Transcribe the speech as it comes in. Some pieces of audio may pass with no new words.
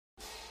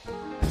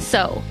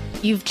So,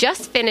 you've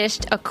just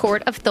finished A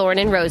Court of Thorn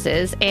and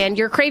Roses, and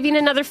you're craving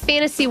another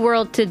fantasy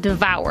world to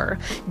devour.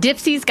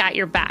 Dipsy's got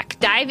your back.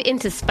 Dive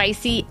into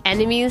spicy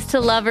enemies to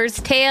lovers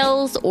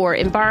tales, or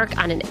embark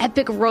on an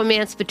epic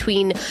romance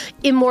between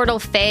immortal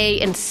fae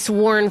and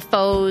sworn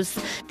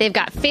foes. They've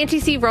got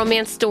fantasy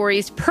romance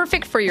stories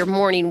perfect for your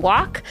morning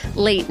walk,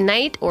 late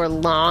night, or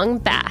long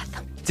bath.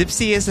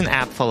 Dipsy is an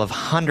app full of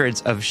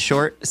hundreds of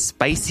short,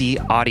 spicy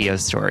audio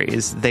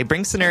stories. They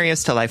bring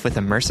scenarios to life with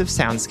immersive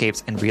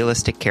soundscapes and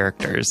realistic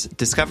characters.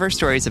 Discover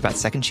stories about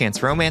second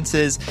chance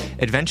romances,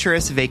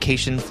 adventurous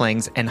vacation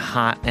flings, and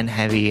hot and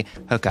heavy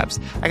hookups.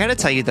 I gotta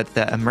tell you that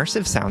the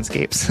immersive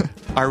soundscapes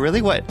are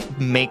really what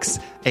makes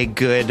a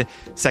good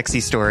sexy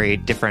story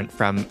different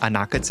from a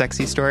not good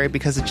sexy story,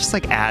 because it just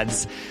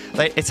adds,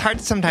 it's hard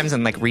sometimes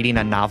in reading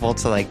a novel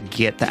to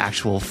get the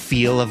actual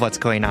feel of what's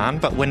going on,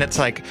 but when it's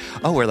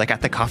we're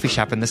at the coffee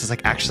shop and this is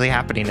actually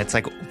happening, it's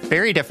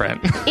very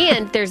different.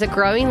 And there's a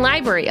growing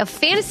library of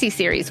fantasy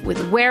series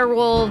with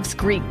werewolves,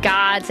 Greek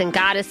gods and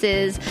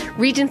goddesses,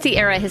 Regency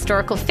era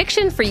historical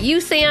fiction for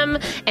you, Sam,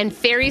 and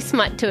fairy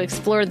smut to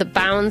explore the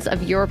bounds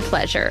of your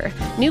pleasure.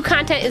 New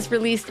content is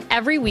released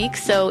every week,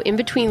 so in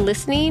between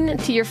listening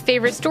to your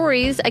favorite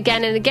stories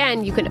again and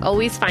again, you can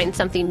always find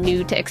something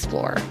new to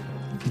explore.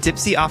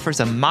 Dipsy offers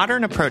a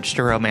modern approach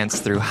to romance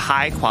through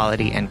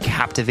high-quality and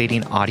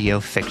captivating audio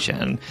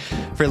fiction.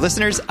 For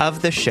listeners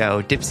of the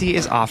show, Dipsy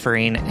is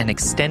offering an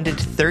extended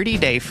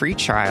 30-day free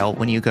trial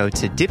when you go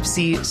to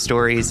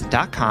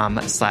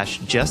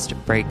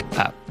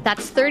dipsystories.com/justbreakup.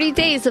 That's 30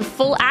 days of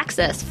full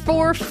access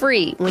for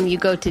free when you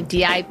go to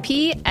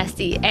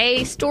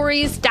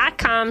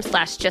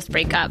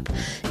dipseastories.com/justbreakup.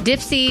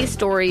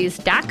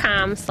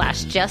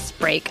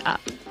 dipseastories.com/justbreakup.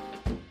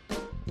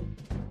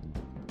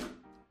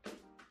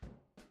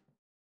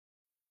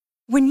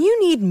 When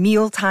you need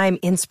mealtime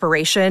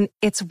inspiration,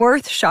 it's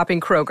worth shopping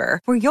Kroger,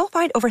 where you'll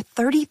find over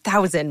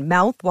 30,000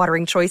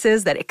 mouth-watering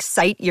choices that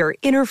excite your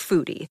inner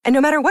foodie. And no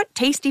matter what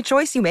tasty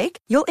choice you make,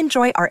 you'll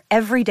enjoy our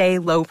everyday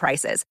low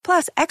prices,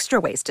 plus extra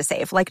ways to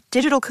save, like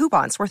digital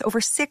coupons worth over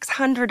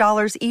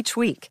 $600 each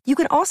week. You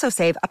can also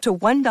save up to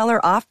 $1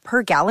 off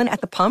per gallon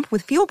at the pump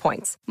with fuel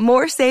points.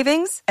 More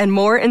savings and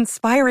more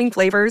inspiring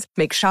flavors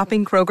make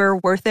shopping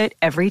Kroger worth it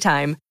every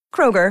time.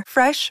 Kroger,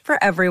 fresh for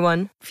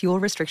everyone. Fuel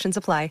restrictions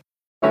apply.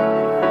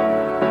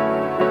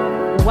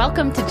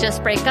 Welcome to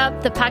Just Break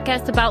Up, the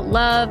podcast about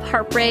love,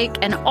 heartbreak,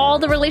 and all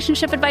the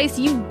relationship advice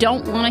you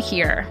don't want to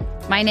hear.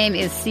 My name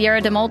is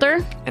Sierra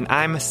DeMolder. And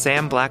I'm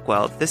Sam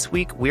Blackwell. This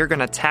week, we're going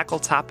to tackle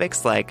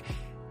topics like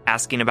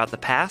asking about the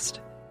past,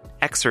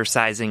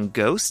 exorcising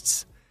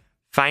ghosts,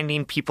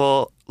 finding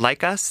people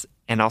like us,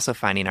 and also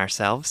finding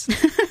ourselves.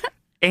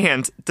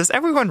 And does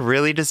everyone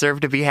really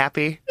deserve to be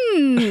happy?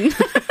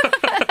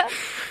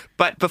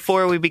 But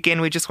before we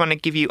begin, we just want to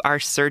give you our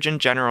Surgeon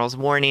General's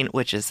warning,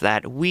 which is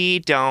that we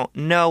don't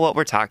know what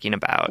we're talking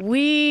about.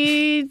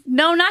 We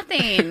know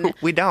nothing.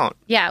 We don't.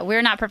 Yeah,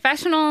 we're not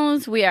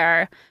professionals. We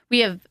are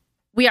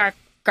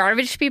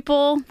garbage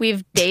people.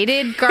 We've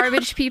dated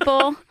garbage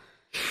people.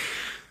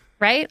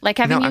 Right?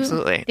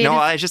 Absolutely. No,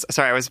 I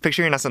was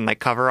picturing us in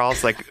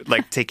coveralls,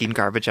 taking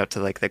garbage out to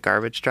the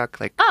garbage truck,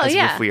 as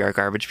if we are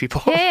garbage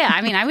people. Yeah.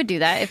 I mean, I would do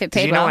that if it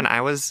paid well. When I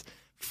was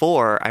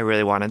 4, I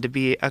really wanted to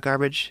be a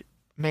garbage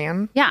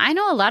man. Yeah, I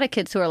know a lot of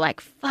kids who are like,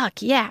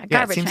 fuck yeah, garbage man.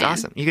 Yeah, it seems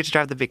awesome. You get to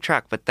drive the big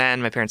truck, but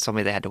then my parents told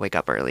me they had to wake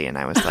up early, and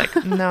I was like,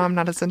 no, I'm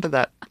not as into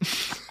that.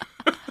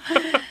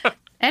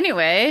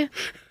 Anyway,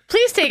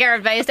 please take our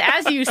advice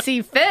as you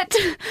see fit.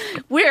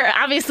 We're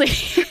obviously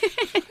here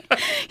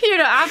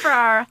to offer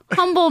our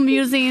humble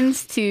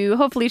musings to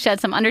hopefully shed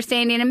some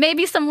understanding and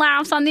maybe some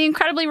laughs on the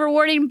incredibly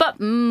rewarding but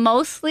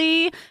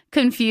mostly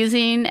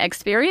confusing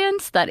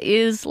experience that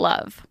is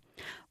love.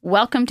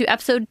 Welcome to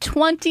episode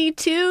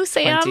 22,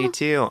 Sam.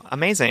 22.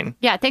 Amazing.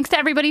 Yeah, thanks to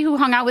everybody who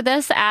hung out with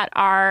us at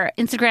our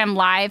Instagram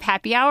Live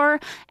happy hour.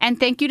 And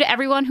thank you to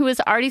everyone who has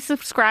already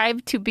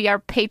subscribed to be our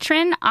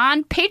patron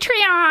on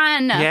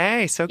Patreon.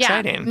 Yay, so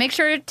exciting. Yeah, make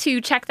sure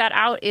to check that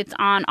out. It's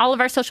on all of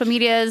our social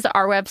medias,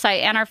 our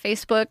website, and our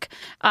Facebook.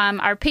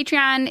 Our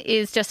Patreon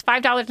is just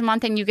 $5 a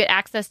month, and you get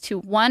access to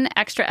one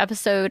extra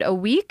episode a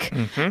week.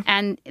 Mm-hmm.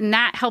 And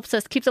that helps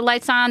us keep the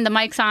lights on, the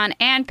mics on,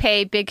 and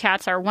pay Big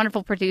Cats, our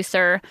wonderful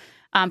producer.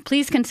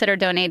 Please consider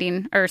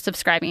donating or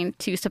subscribing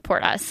to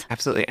support us.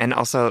 Absolutely. And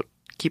also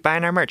keep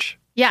buying our merch.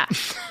 Yeah.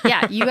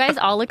 Yeah. You guys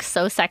all look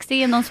so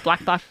sexy in those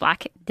black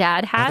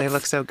dad hats. Oh, they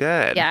look so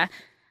good. Yeah.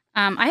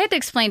 I had to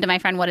explain to my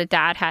friend what a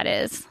dad hat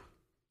is.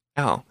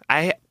 Oh,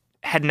 I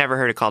had never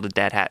heard it called a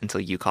dad hat until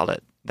you called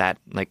it that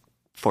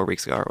 4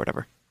 weeks ago or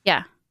whatever.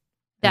 Yeah.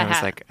 Dad hat. I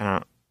was like, I don't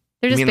know.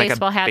 They're just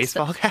baseball hats.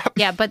 Baseball cap?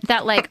 Yeah, but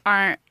that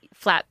aren't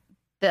flat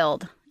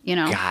billed.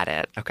 Got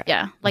it. Okay.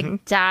 Yeah.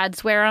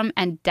 Dads wear them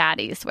and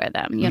daddies wear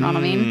them. You know what I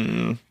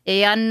mean?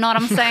 You know what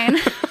I'm saying?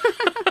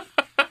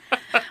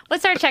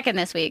 What's our check-in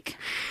this week?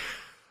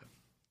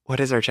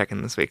 What is our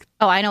check-in this week?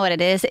 Oh, I know what it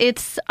is.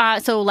 It's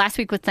so last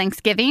week was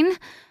Thanksgiving.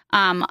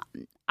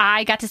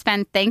 I got to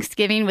spend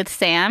Thanksgiving with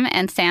Sam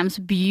and Sam's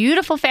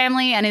beautiful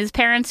family and his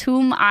parents,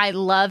 whom I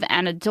love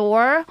and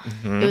adore.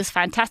 It was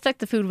fantastic.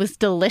 The food was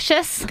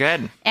delicious.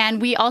 Good.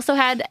 And we also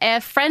had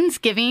a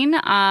Friendsgiving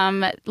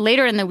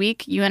later in the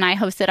week. You and I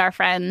hosted our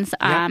friends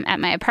at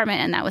my apartment,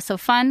 and that was so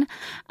fun.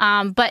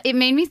 But it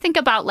made me think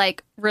about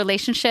like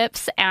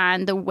relationships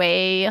and the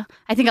way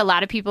I think a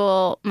lot of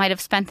people might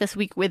have spent this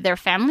week with their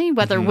family,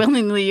 whether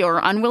willingly or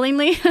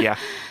unwillingly. Yeah.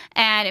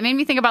 And it made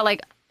me think about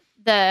like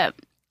the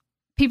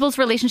people's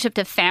relationship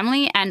to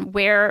family and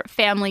where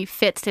family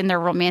fits in their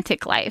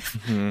romantic life.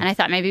 And I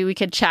thought maybe we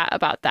could chat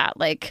about that.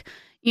 Like,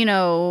 you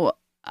know,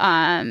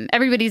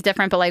 everybody's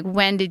different, but like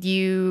when do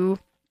you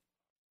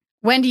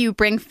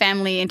bring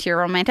family into your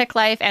romantic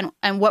life,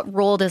 and what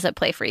role does it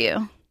play for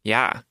you?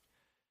 Yeah.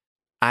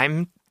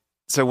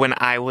 So when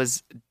I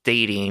was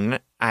dating,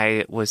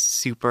 I was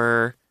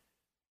super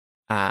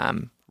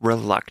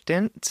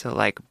reluctant to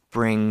like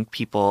bring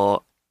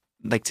people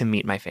like to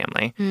meet my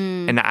family.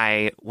 And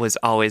I was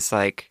always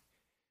like,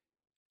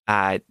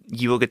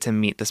 you will get to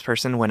meet this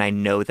person when I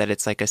know that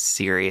it's like a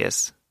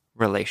serious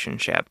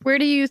relationship. Where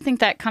do you think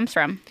that comes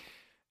from?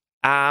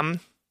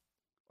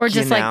 Or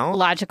just like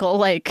logical,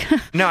 like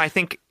No, I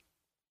think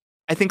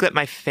that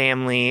my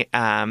family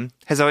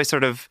has always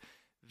sort of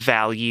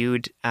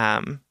valued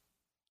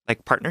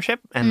like partnership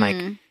and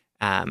like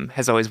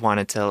has always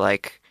wanted to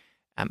like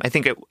I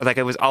think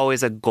it was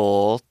always a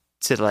goal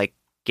to like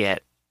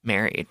get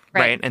married,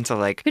 right? And so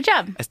like good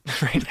job.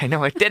 Right, I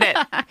know I did it.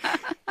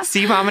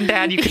 See, Mom and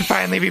Dad, you can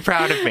finally be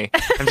proud of me.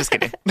 I'm just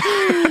kidding.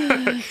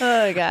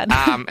 Oh God.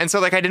 And so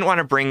like I didn't want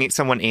to bring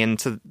someone in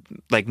to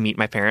like meet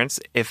my parents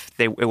if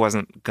it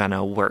wasn't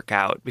gonna work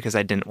out, because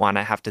I didn't want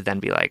to have to then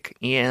be like,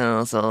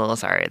 yeah, so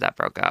sorry that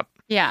broke up.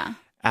 Yeah.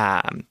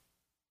 But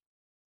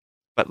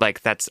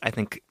like that's I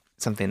think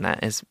something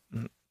that is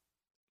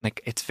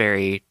like it's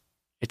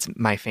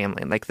my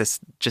family. Like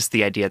this, just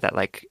the idea that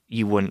like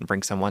you wouldn't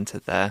bring someone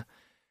to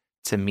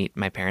meet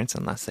my parents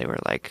unless they were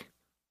like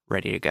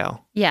ready to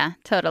go. Yeah,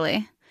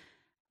 totally.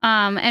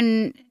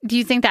 And do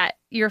you think that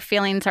your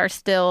feelings are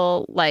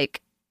still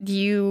like, do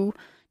you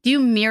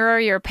mirror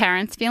your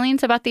parents'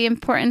 feelings about the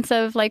importance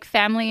of like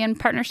family and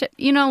partnership?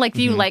 You know, like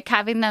do you like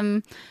having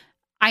them?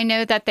 I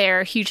know that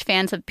they're huge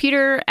fans of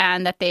Peter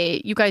and that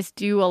you guys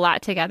do a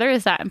lot together.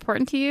 Is that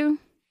important to you?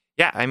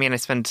 Yeah, I mean, I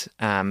spend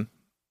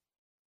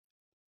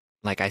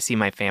like I see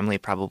my family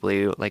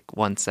probably like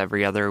once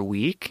every other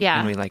week. Yeah.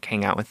 And we like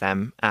hang out with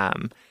them.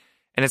 And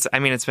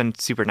it's been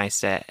super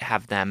nice to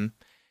have them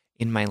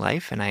in my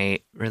life, and I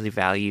really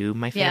value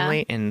my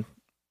family in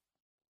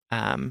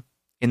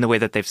the way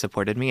that they've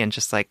supported me, and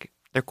just like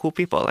they're cool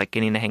people, like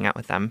getting to hang out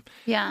with them.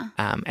 Yeah.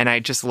 And I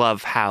just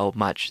love how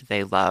much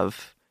they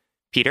love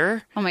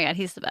Peter. Oh my God,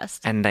 he's the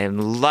best. And I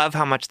love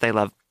how much they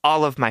love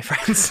all of my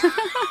friends.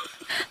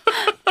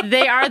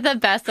 They are the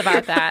best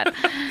about that.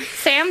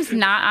 Sam's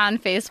not on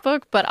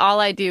Facebook, but all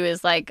I do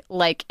is like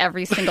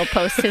every single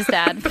post his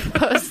dad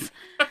posts.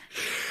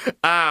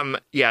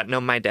 Yeah, no,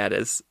 my dad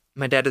is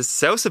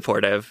so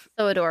supportive.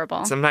 So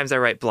adorable. Sometimes I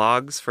write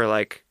blogs for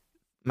like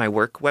my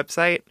work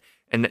website,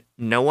 and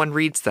no one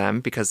reads them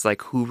because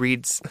like who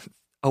reads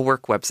a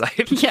work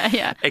website?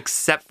 Yeah.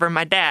 Except for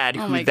my dad,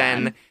 who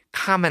then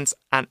comments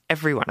on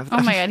every one of them.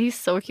 Oh my God, he's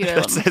so cute. I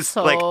love him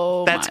so like,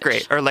 that's much.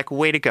 great. Or like,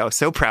 way to go.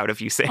 So proud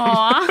of you, Sam.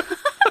 Aw.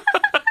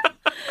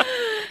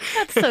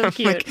 That's so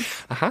cute.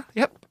 Like,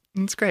 yep.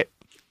 That's great.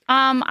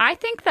 I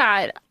think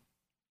that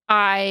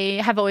I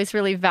have always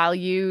really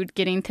valued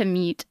getting to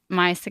meet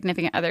my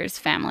significant other's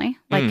family.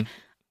 Like,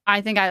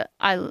 I think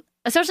I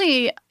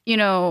especially, you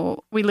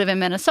know, we live in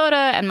Minnesota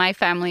and my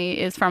family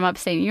is from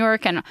upstate New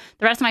York, and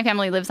the rest of my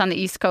family lives on the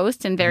East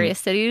Coast in various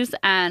cities.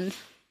 And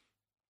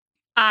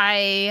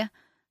I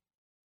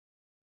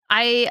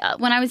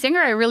when I was younger,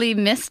 I really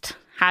missed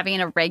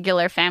having a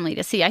regular family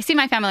to see. I see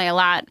my family a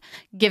lot,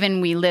 given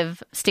we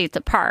live states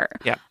apart.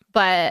 Yeah.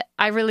 But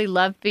I really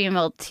love being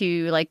able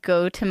to like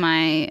go to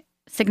my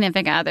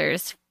significant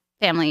other's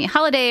family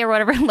holiday or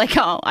whatever. Like,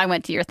 oh, I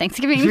went to your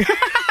Thanksgiving.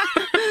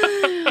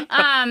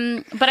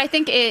 But I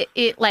think I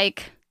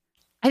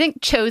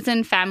think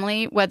chosen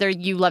family, whether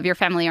you love your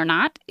family or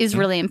not, is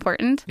really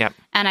important. Yep.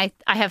 And I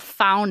have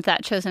found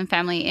that chosen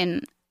family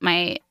in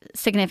my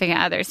significant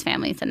other's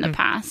families in the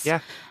past. Yeah.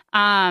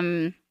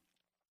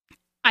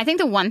 I think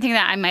the one thing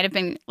that I might have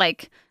been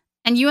like,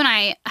 and you and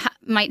I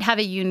might have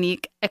a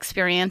unique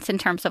experience in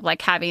terms of like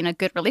having a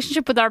good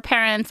relationship with our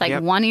parents, like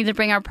wanting to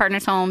bring our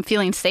partners home,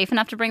 feeling safe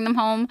enough to bring them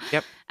home.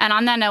 Yep. And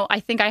on that note,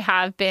 I think I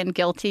have been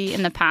guilty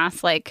in the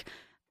past. Like,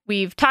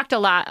 we've talked a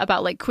lot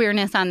about like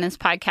queerness on this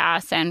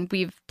podcast, and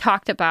we've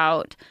talked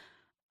about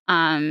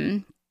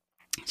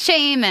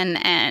shame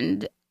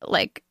and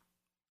like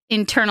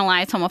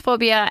internalized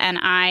homophobia. And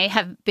I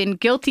have been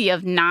guilty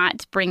of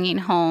not bringing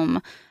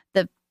home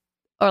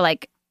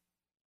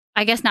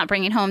not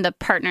bringing home the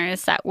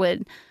partners that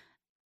would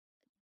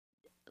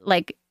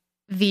like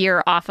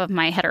veer off of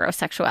my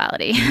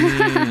heterosexuality.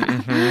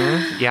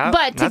 Yeah.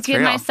 But to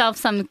give myself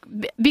some,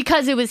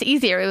 because it was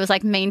easier, it was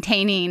like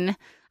maintaining,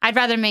 I'd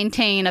rather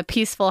maintain a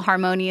peaceful,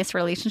 harmonious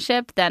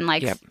relationship than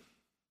like,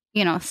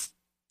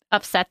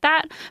 upset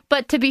that.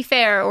 But to be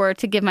fair, or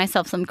to give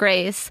myself some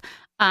grace,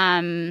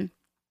 I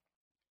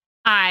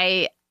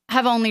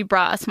have only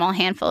brought a small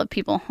handful of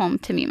people home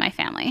to meet my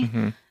family.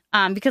 Mm-hmm.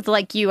 Because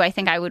like you, I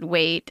think I would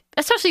wait,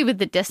 especially with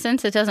the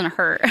distance. It doesn't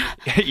hurt.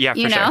 Yeah,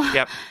 for sure.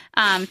 Yep.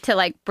 To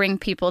like bring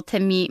people to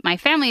meet my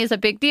family is a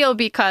big deal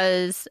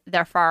because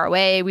they're far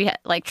away. We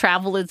like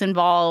travel is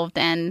involved,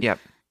 and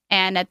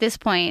and at this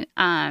point,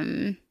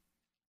 I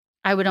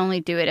would only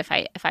do it if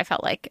I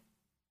felt like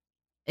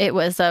it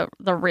was the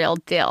real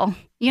deal.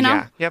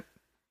 Yeah. Yep.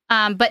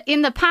 But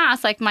in the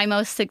past, like my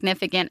most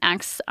significant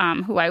ex,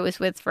 who I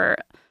was with for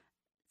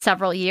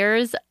several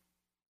years,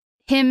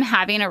 him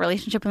having a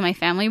relationship with my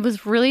family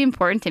was really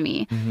important to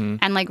me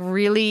and like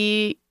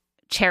really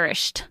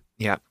cherished.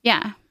 Yeah.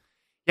 Yeah.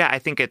 Yeah. I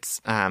think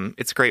it's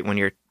great when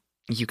you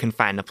can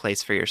find a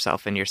place for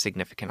yourself in your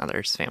significant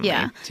other's family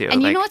too.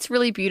 And you know what's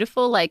really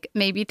beautiful? Like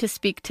maybe to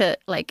speak to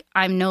like,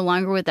 I'm no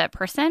longer with that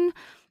person,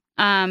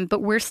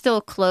 but we're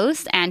still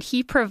close, and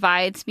he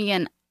provides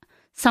me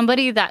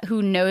somebody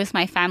who knows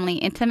my family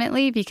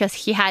intimately because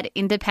he had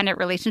independent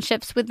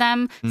relationships with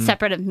them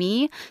separate of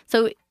me.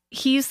 So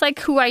he's like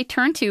who I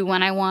turn to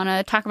when I want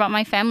to talk about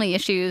my family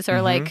issues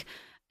or like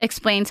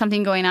explain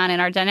something going on in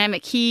our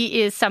dynamic.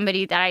 He is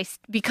somebody that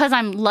because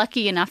I'm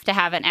lucky enough to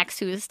have an ex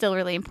who is still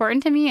really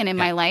important to me and in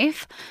my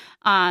life,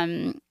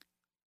 we'll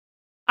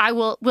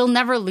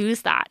never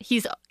lose that.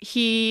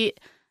 He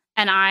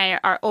and I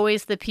are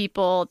always the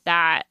people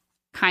that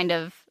kind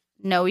of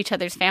know each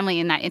other's family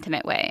in that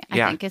intimate way.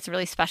 I think it's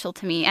really special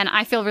to me. And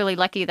I feel really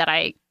lucky that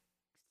I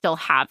still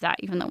have that,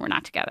 even though we're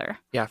not together.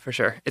 Yeah, for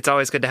sure. It's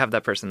always good to have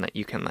that person that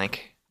you can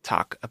like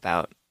talk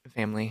about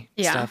family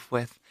stuff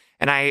with.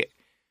 And I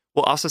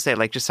will also say,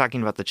 like, just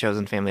talking about the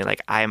chosen family,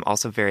 like I am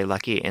also very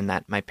lucky in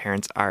that my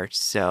parents are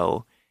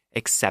so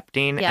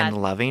accepting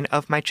and loving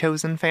of my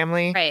chosen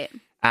family. Right.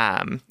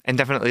 And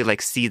definitely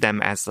like see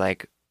them as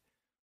like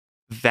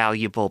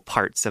valuable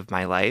parts of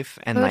my life,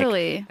 and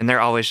like, and they're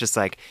always just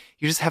like,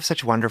 you just have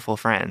such wonderful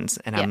friends,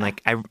 and I'm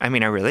like, I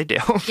mean, I really do.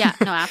 Yeah,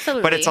 no,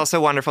 absolutely. But it's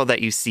also wonderful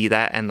that you see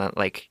that and that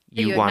like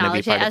you want to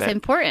be part of it. As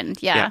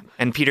important. Yeah.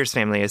 And Peter's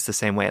family is the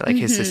same way. Like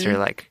his sister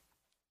like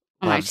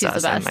loves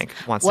us and like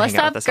wants to hang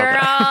out with us girl?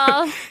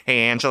 all day. Hey,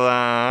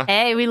 Angela.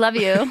 Hey, we love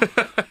you.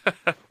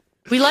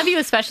 We love you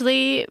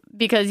especially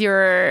because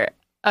you're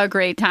a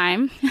great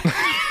time,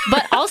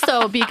 but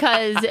also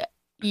because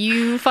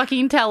you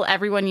fucking tell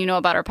everyone you know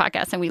about our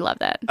podcast, and we love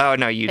that. Oh,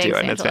 no, you do,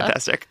 and Angela.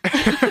 It's fantastic.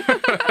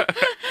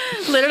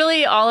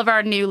 Literally, all of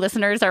our new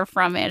listeners are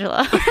from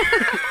Angela,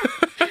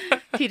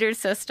 Peter's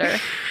sister.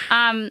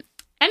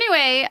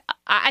 Anyway,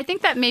 I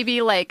think that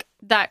maybe like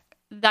that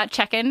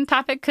check-in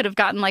topic could have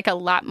gotten like a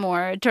lot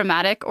more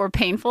dramatic or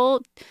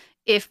painful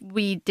if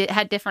we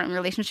had different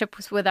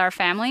relationships with our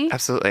family.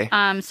 Absolutely.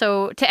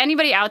 So to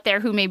anybody out there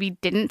who maybe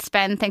didn't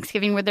spend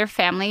Thanksgiving with their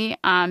family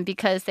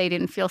because they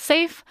didn't feel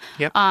safe,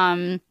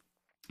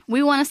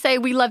 we want to say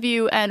we love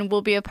you and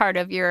we'll be a part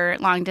of your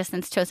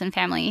long-distance chosen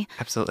family.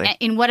 Absolutely.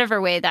 In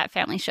whatever way that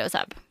family shows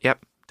up.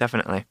 Yep,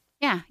 definitely.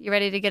 Yeah. You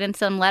ready to get into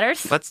some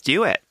letters? Let's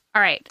do it.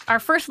 All right. Our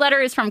first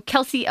letter is from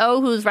Kelsey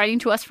O., who's writing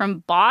to us from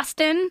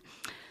Boston.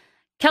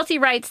 Kelsey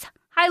writes,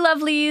 "Hi,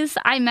 lovelies.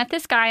 I met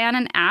this guy on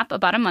an app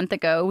about a month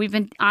ago. We've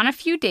been on a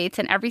few dates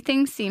and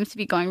everything seems to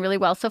be going really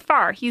well so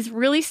far. He's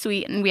really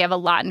sweet and we have a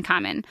lot in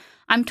common.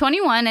 I'm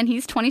 21 and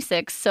he's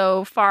 26.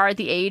 So far,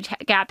 the age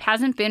gap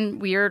hasn't been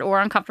weird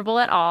or uncomfortable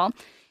at all.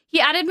 He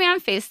added me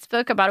on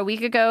Facebook about a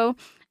week ago,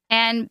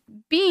 and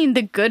being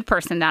the good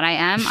person that I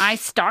am, I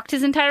stalked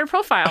his entire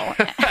profile.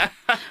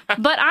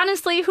 But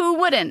honestly, who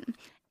wouldn't?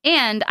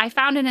 And I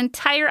found an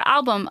entire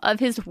album of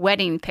his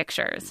wedding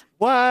pictures.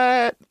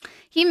 What?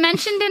 He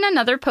mentioned in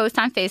another post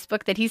on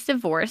Facebook that he's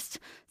divorced,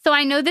 so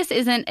I know this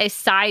isn't a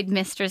side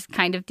mistress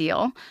kind of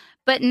deal.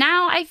 But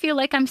now I feel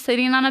like I'm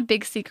sitting on a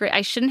big secret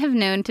I shouldn't have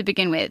known to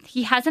begin with.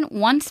 He hasn't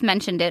once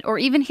mentioned it or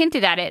even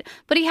hinted at it,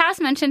 but he has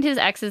mentioned his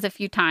exes a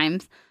few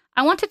times.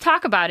 I want to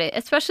talk about it,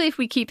 especially if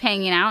we keep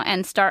hanging out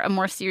and start a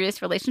more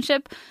serious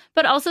relationship.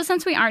 But also,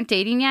 since we aren't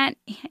dating yet,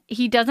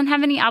 he doesn't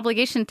have any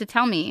obligation to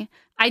tell me.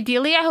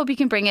 Ideally, I hope he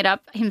can bring it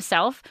up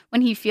himself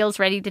when he feels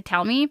ready to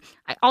tell me.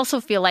 I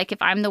also feel like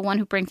if I'm the one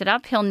who brings it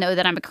up, he'll know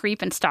that I'm a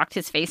creep and stalked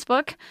his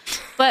Facebook.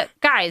 But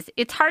guys,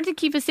 it's hard to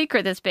keep a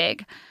secret this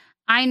big.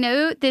 I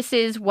know this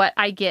is what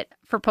I get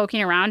for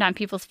poking around on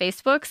people's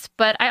Facebooks,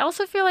 but I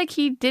also feel like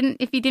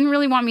if he didn't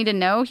really want me to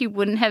know, he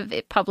wouldn't have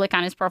it public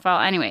on his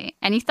profile anyway.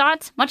 Any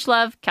thoughts? Much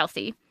love,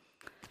 Kelsey.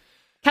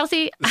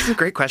 Kelsey. This is a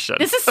great question.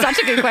 This is such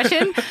a good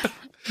question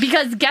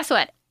because guess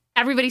what?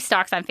 Everybody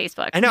stalks on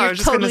Facebook. I know. You're I was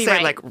just going to say,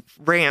 right. like,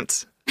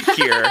 rant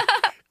here.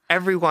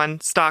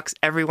 Everyone stalks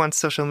everyone's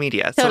social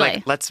media.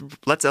 Totally. So, like,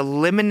 let's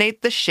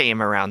eliminate the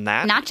shame around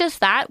that. Not just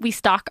that, we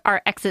stalk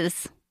our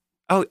exes.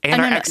 Oh,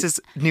 and our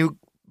exes' new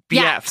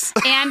BFs.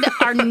 Yeah. And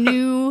our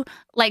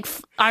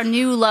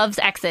new loves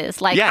exes.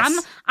 Like,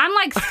 yes. I'm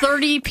like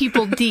 30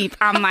 people deep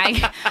on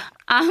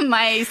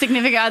my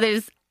significant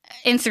other's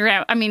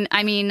Instagram. I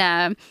mean,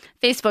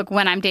 Facebook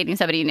when I'm dating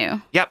somebody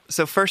new. Yep.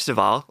 So first of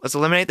all, let's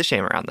eliminate the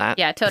shame around that.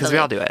 Yeah, totally. Because we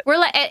all do it. We're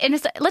like, and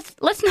it's,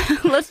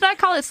 let's not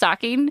call it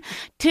stalking,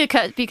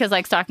 because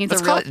like stalking's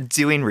Let's a real. call it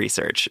doing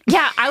research.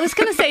 Yeah, I was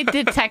gonna say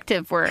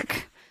detective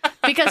work.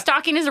 Because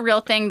stalking is a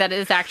real thing that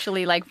is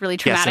actually like really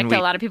traumatic to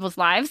a lot of people's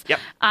lives. Yep.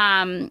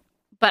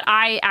 But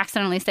I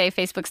accidentally say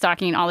Facebook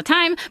stalking all the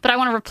time, but I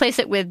want to replace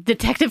it with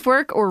detective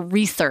work or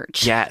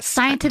research. Yes.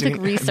 Scientific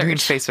research. Doing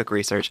Facebook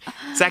research.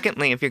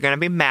 Secondly, if you're going to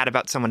be mad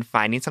about someone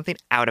finding something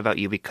out about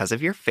you because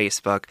of your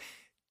Facebook,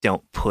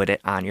 don't put it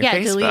on your Facebook.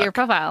 Yeah, delete your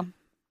profile.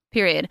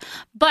 Period.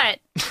 But,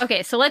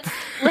 okay, so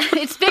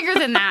it's bigger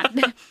than that.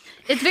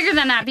 It's bigger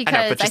than that because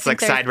I know, but just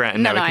like side rant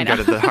and now we can go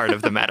to the heart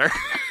of the matter.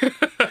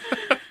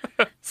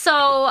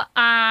 So,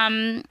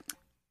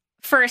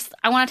 first,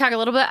 I want to talk a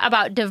little bit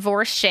about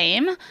divorce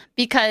shame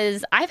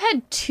because I've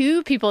had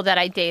 2 people that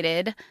I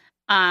dated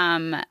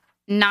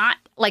not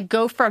like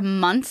go for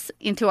months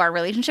into our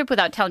relationship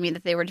without telling me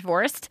that they were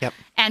divorced. Yep.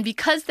 And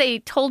because they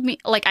told me,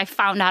 like I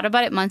found out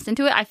about it months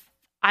into it,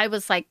 I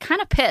was like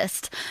kind of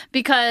pissed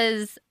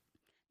because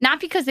not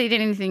because they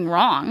did anything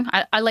wrong.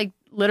 I like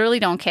literally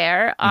don't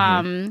care.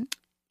 Mm-hmm.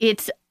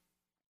 It's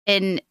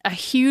in a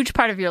huge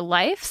part of your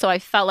life. So I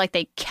felt like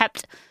they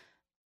kept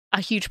a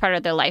huge part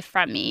of their life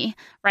from me,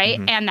 right?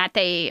 Mm-hmm. And that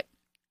they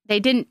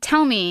didn't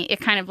tell me, it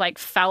kind of like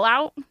fell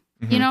out,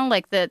 Mm-hmm. you know,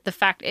 like the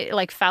fact it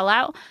like fell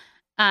out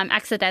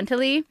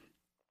accidentally.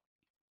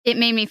 It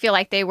made me feel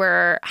like they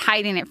were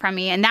hiding it from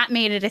me, and that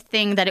made it a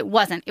thing that it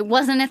wasn't. It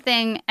wasn't a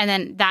thing, and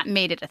then that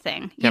made it a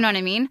thing. You know what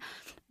I mean?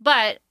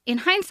 But in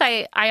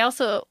hindsight, I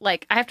also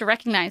like I have to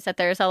recognize that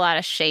there's a lot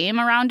of shame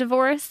around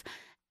divorce,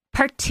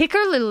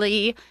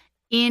 particularly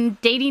in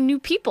dating new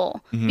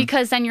people, Mm-hmm.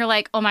 because then you're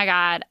like, oh my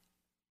God,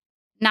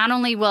 not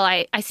only will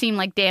I seem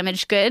like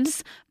damaged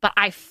goods, but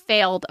I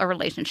failed a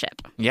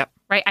relationship, Yep.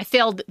 right? I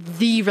failed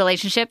the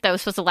relationship that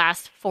was supposed to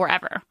last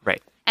forever.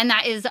 Right. And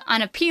that is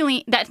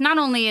unappealing. That not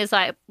only is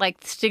like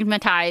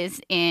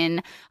stigmatized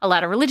in a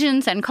lot of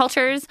religions and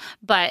cultures,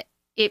 but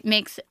it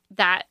makes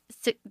that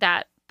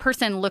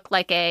person look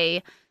like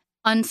a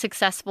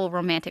unsuccessful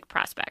romantic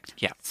prospect.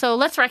 Yeah. So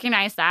let's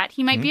recognize that.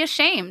 He might be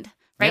ashamed,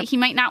 right? Yep. He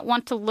might not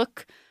want to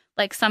look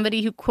like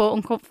somebody who quote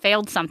unquote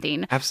failed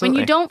something. Absolutely. When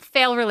you don't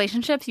fail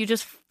relationships,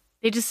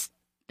 they just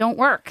don't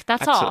work.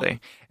 That's Absolutely.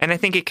 And I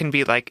think it can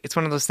be like, it's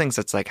one of those things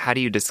that's like, how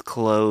do you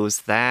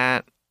disclose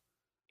that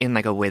in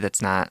like a way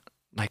that's not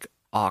like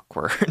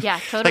awkward? Yeah,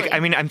 totally. Like, I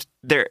mean,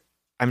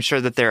 I'm sure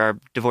that there are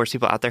divorced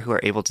people out there who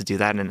are able to do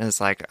that. And it's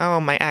like, oh,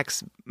 my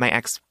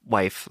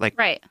ex-wife, like,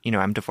 Right. you know,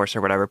 I'm divorced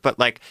or whatever. But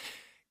like,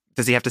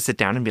 does he have to sit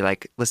down and be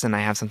like, listen,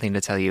 I have something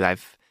to tell you.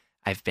 I've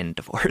been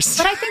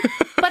divorced.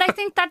 But I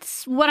think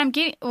that's what I'm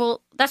getting.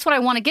 Well, that's what I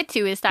want to get to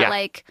is that,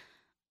 like,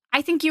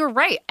 I think you're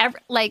right.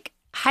 Like,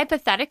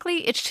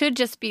 hypothetically, it should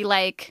just be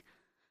like,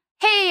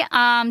 hey,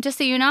 just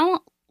so you know,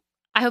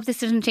 I hope this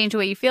doesn't change the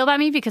way you feel about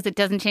me because it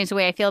doesn't change the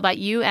way I feel about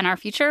you and our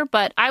future.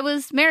 But I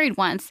was married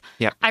once.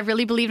 Yep. I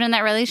really believed in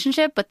that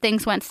relationship, but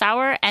things went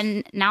sour.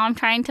 And now I'm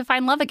trying to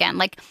find love again.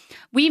 Like,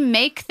 we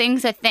make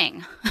things a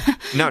thing.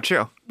 No,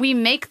 true. We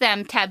make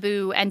them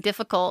taboo and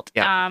difficult.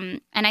 Yeah.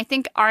 And I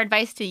think our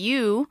advice to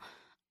you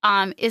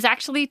is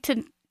actually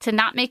to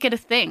not make it a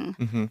thing.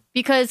 Mm-hmm.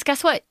 Because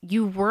guess what?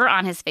 You were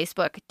on his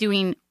Facebook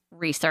doing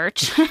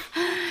research.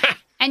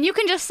 And you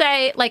can just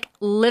say, like,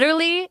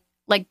 literally,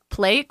 like,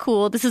 play it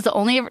cool. This is the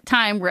only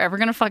time we're ever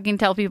going to fucking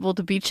tell people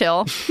to be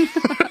chill.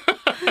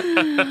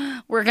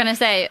 We're going to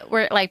say,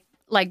 we're like,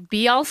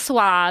 be all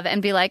suave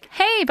and be like,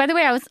 hey, by the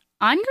way, I was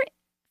on your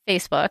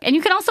Facebook. And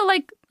you can also,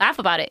 like, laugh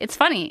about it. It's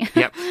funny.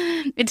 Yep.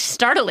 It's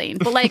startling.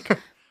 But, like,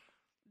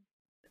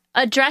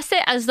 address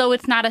it as though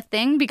it's not a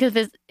thing, because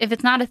if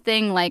it's not a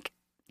thing, like,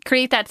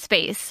 create that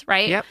space,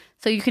 right? Yep.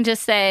 So you can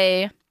just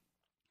say,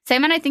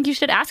 Sam and I think you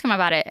should ask him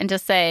about it, and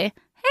just say,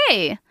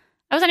 hey,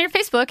 I was on your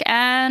Facebook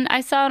and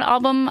I saw an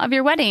album of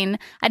your wedding.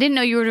 I didn't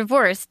know you were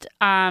divorced.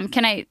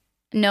 Can I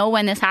know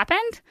when this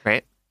happened?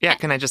 Right. Yeah.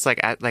 Can I just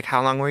like,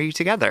 how long were you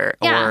together?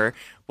 Yeah. Or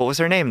what was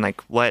her name?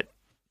 Like what,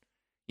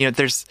 you know,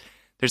 there's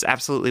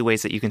absolutely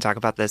ways that you can talk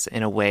about this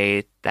in a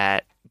way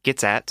that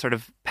gets at sort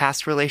of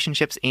past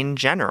relationships in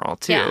general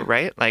too, Yeah.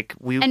 right? Like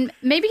And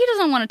maybe he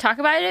doesn't want to talk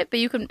about it, but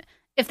you can,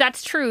 if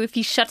that's true, if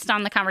he shuts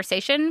down the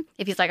conversation,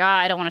 if he's like,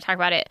 I don't want to talk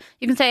about it,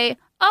 you can say,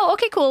 oh,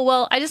 okay, cool.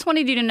 Well, I just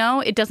wanted you to know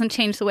it doesn't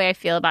change the way I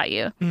feel about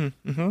you.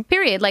 Mm-hmm.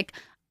 Period. Like,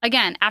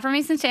 again,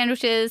 affirmation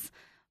sandwiches.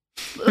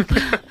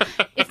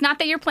 It's not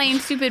that you're playing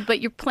stupid, but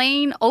you're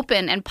playing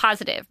open and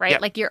positive, right?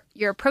 Yep. Like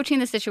you're approaching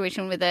the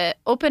situation with an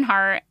open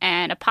heart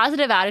and a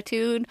positive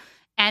attitude,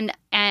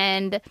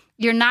 and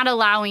you're not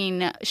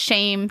allowing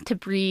shame to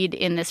breed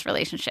in this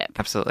relationship.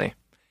 Absolutely.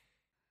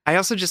 I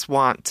also just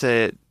want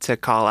to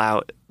call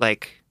out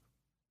like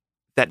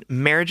that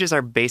marriages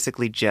are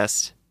basically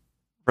just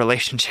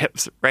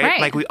relationships, right?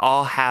 Like we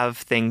all have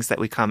things that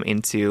we come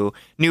into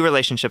new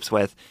relationships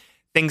with,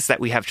 things that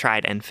we have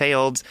tried and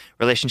failed,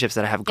 relationships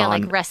that have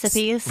gone like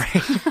recipes.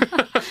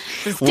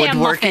 Right.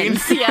 Woodworking.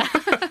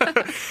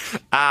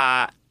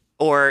 Yeah.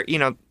 Or, you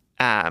know,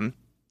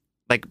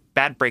 like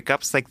bad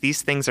breakups, like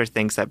these things are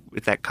things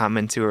that come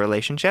into a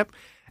relationship.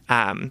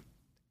 And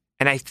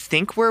I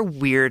think we're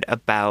weird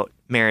about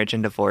marriage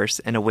and divorce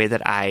in a way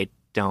that I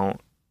don't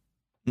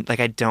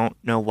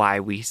know why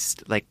we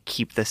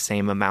keep the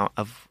same amount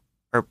of,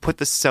 or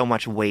put so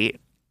much weight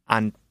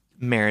on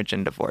marriage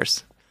and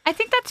divorce. I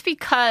think that's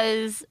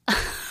because,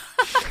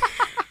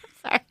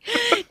 sorry.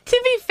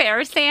 To be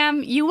fair,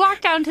 Sam, you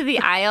walked down the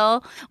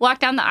aisle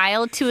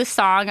to a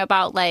song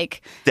about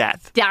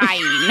death,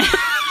 dying.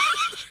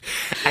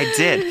 I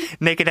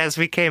did. Naked as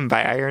We Came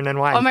by Iron and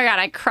Wine. Oh my God,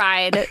 I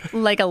cried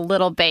like a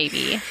little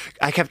baby.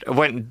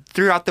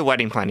 Throughout the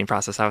wedding planning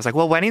process, I was like,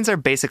 well, weddings are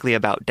basically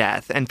about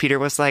death. And Peter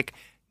was like,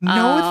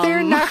 no,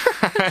 they're not.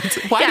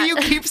 Why do you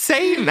keep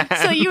saying that?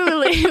 So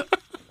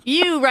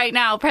you right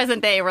now,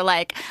 present day, were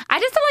like, I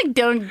just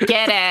don't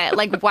get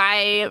it.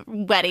 Why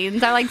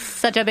weddings are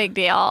such a big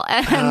deal.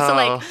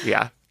 And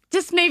yeah.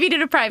 Just maybe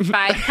to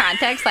provide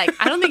context, I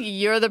don't think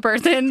you're the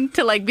person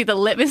to be the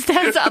litmus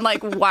test on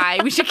why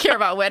we should care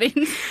about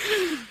weddings.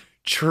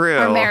 True.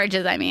 Or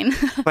marriages, I mean.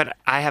 But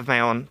I have my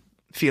own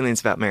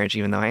feelings about marriage,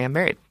 even though I am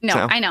married. No,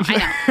 so. I know.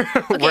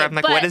 Okay, where I'm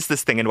what is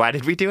this thing and why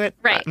did we do it?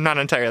 Right. I'm not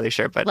entirely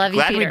sure, but Love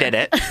glad you, we did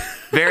it.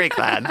 Very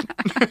glad.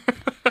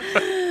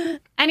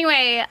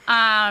 Anyway,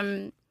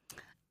 I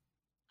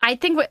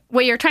think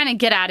what you're trying to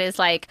get at is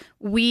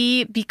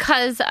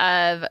because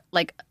of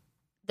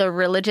the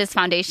religious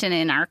foundation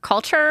in our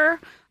culture,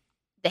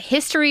 the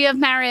history of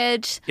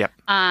marriage, yep.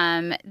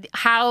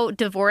 How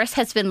divorce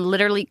has been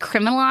literally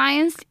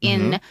criminalized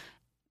in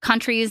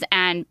countries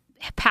and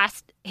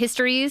past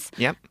histories.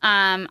 Yep.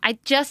 I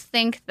just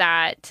think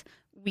that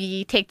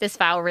we take this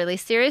vow really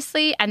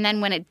seriously, and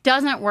then when it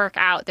doesn't work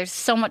out, there's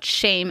so much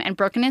shame and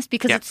brokenness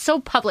because it's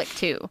so public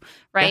too,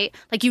 right?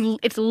 Yeah.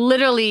 It's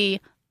literally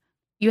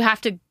you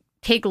have to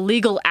take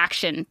legal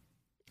action.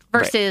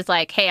 Versus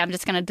hey, I'm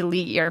just going to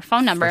delete your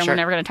phone number and we're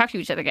never going to talk to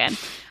each other again.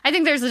 I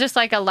think there's just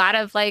a lot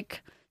of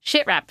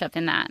shit wrapped up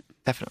in that.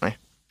 Definitely.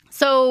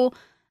 So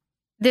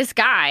this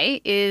guy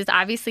is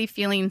obviously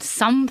feeling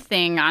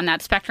something on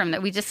that spectrum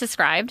that we just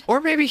described. Or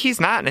maybe he's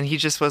not and he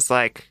just was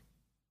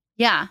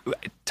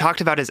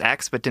talked about his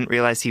ex but didn't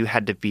realize he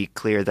had to be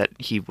clear that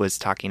he was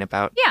talking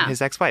about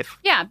his ex-wife.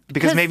 Yeah.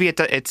 Because maybe it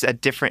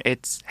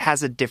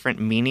has a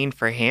different meaning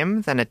for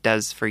him than it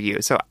does for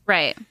you. So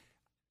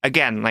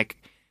again,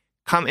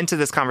 come into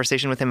this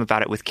conversation with him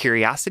about it with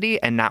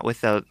curiosity and not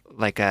with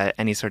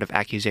any sort of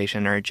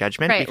accusation or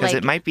judgment, because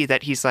it might be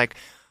that he's oh,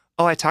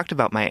 I talked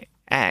about my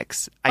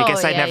ex. I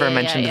guess I never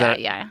mentioned that.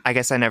 Yeah. I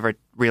guess I never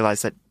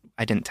realized that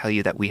I didn't tell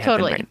you that we had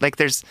been married.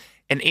 There's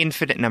an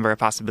infinite number of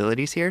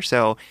possibilities here.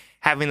 So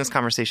having this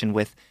conversation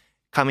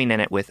coming in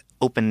it with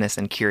openness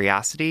and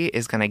curiosity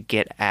is going to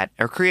get at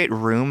or create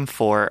room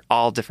for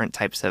all different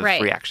types of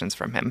reactions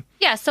from him.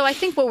 Yeah. So I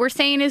think what we're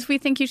saying is we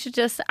think you should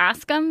just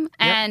ask him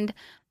and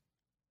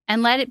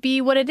let it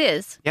be what it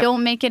is. Yep.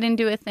 Don't make it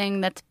into a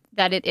thing that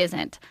it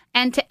isn't.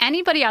 And to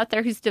anybody out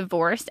there who's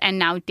divorced and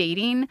now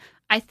dating,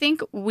 I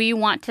think we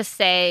want to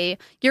say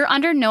you're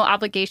under no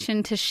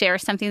obligation to share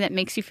something that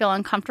makes you feel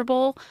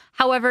uncomfortable.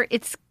 However,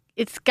 it's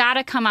got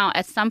to come out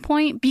at some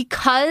point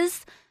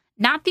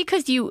not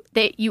because you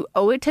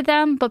owe it to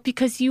them, but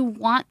because you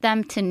want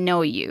them to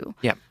know you.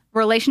 Yep.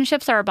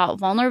 Relationships are about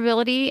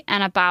vulnerability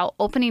and about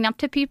opening up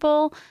to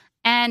people,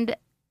 and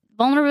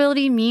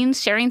vulnerability means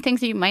sharing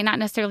things that you might not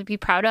necessarily be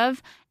proud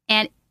of.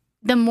 And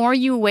the more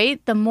you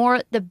wait,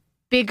 the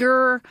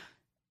bigger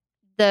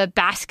the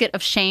basket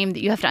of shame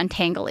that you have to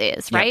untangle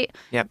is, right?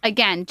 Yep.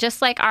 Again,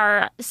 just like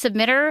our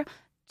submitter,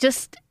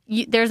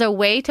 there's a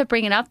way to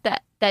bring it up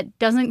that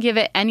doesn't give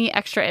it any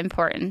extra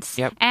importance.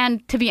 Yep.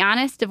 And to be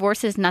honest,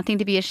 divorce is nothing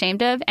to be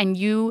ashamed of, and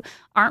you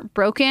aren't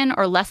broken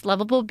or less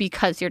lovable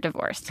because you're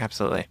divorced.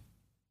 Absolutely.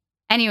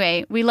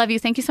 Anyway, we love you.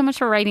 Thank you so much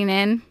for writing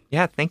in.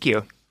 Yeah, thank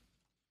you.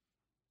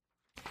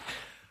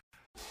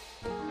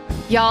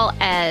 Y'all,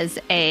 as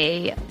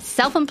a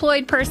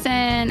self-employed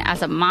person,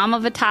 as a mom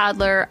of a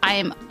toddler, I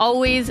am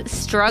always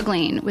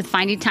struggling with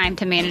finding time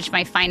to manage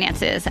my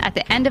finances. At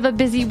the end of a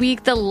busy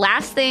week, the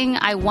last thing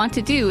I want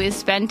to do is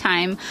spend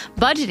time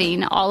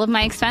budgeting all of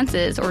my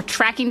expenses or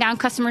tracking down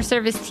customer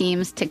service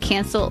teams to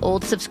cancel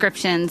old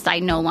subscriptions I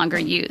no longer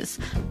use.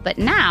 But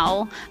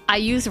now I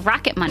use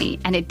Rocket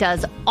Money, and it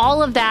does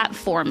all of that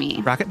for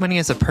me. Rocket Money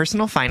is a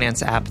personal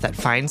finance app that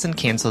finds and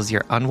cancels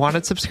your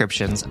unwanted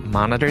subscriptions,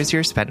 monitors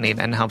your spending,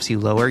 and helps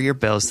you lower your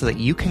bills so that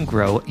you can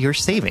grow your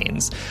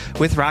savings.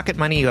 With Rocket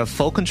Money, you have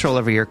full control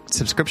over your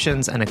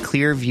subscriptions and a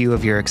clear view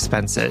of your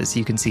expenses.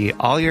 You can see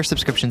all your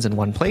subscriptions in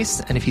one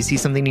place, and if you see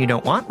something you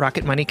don't want,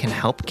 Rocket Money can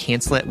help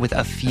cancel it with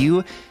a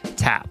few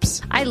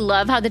taps. I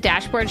love how the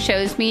dashboard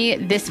shows me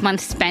this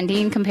month's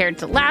spending compared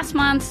to last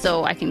month,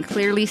 so I can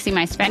clearly see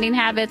my spending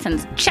habits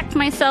and check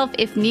myself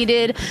if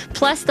needed.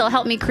 Plus, they'll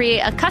help me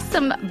create a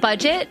custom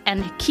budget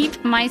and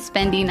keep my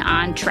spending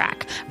on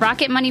track.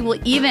 Rocket Money will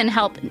even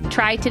help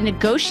try to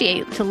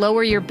negotiate to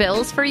lower your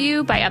bills for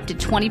you by up to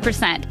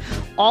 20%.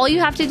 All you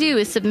have to do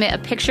is submit a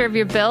picture of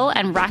your bill,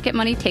 and Rocket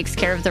Money takes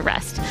care of the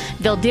rest.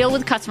 They'll deal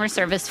with customer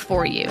service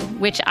for you,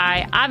 which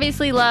I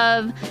obviously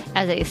love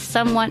as a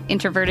somewhat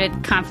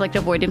introverted,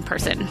 conflict-avoidant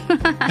person.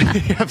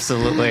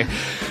 Absolutely.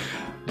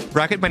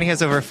 Rocket Money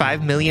has over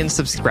 5 million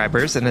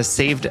subscribers and has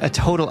saved a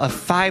total of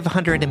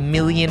 $500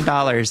 million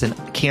in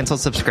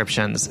canceled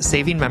subscriptions,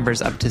 saving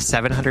members up to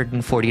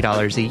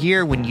 $740 a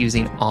year when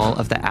using all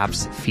of the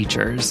app's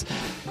features.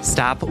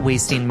 Stop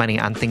wasting money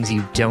on things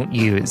you don't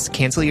use.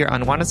 Cancel your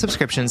unwanted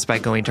subscriptions by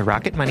going to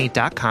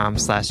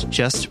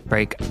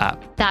rocketmoney.com/justbreakup.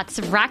 That's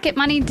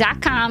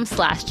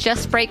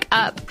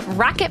rocketmoney.com/justbreakup.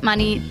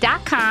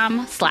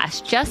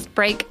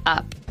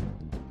 rocketmoney.com/justbreakup.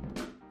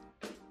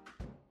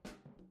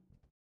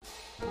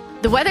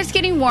 The weather's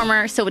getting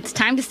warmer, so it's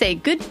time to say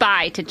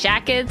goodbye to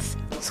jackets,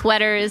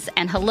 sweaters,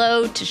 and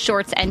hello to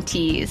shorts and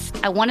tees.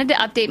 I wanted to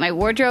update my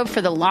wardrobe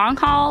for the long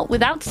haul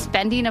without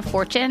spending a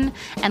fortune,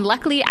 and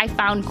luckily I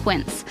found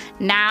Quince.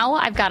 Now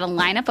I've got a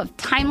lineup of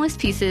timeless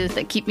pieces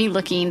that keep me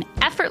looking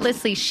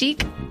effortlessly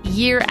chic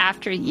year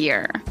after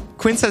year.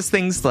 Quince has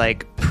things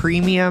like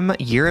premium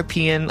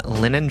European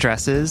linen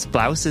dresses,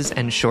 blouses,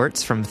 and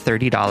shorts from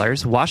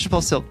 $30,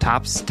 washable silk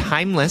tops,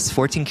 timeless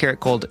 14-karat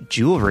gold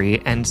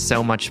jewelry, and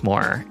so much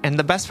more. And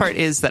the best part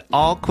is that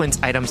all Quince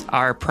items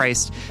are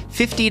priced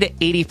 50 to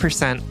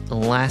 80%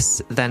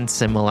 less than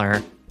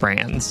similar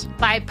brands.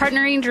 By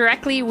partnering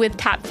directly with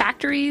top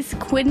factories,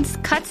 Quince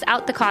cuts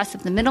out the cost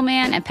of the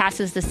middleman and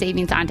passes the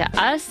savings on to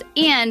us.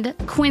 And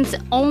Quince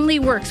only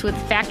works with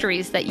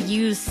factories that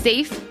use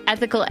safe,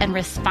 ethical, and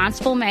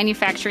responsible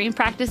manufacturing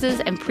practices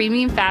and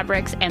premium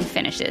fabrics and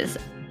finishes.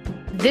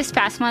 This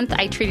past month,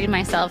 I treated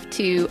myself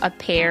to a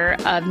pair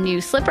of new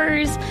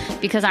slippers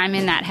because I'm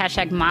in that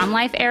 #mom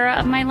life era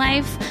of my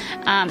life,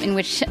 in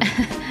which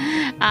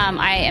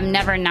I am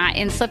never not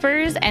in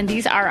slippers. And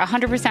these are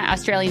 100%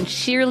 Australian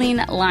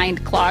shearling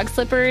lined clog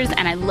slippers.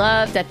 And I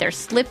love that they're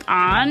slip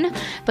on,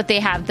 but they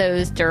have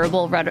those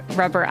durable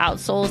rubber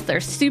outsoles.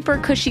 They're super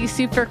cushy,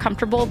 super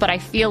comfortable, but I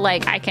feel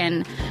like I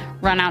can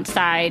run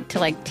outside to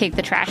like take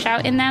the trash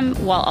out in them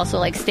while also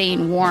like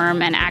staying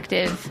warm and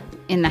active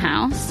in the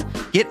house.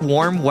 Get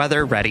warm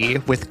weather ready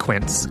with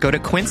Quince. Go to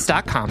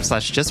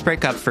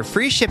quince.com/justbreakup for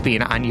free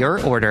shipping on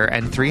your order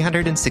and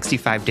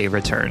 365-day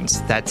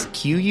returns. That's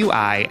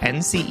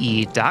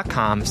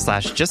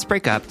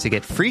QUINCE.com/justbreakup to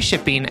get free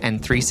shipping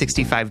and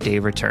 365-day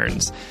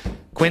returns.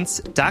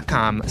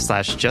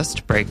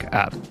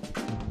 Quince.com/justbreakup.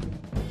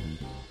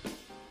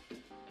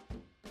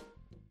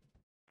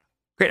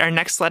 Great. Our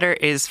next letter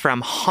is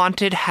from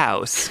Haunted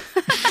House.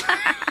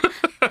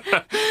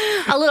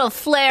 A little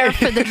flair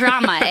for the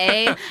drama,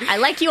 eh? I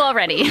like you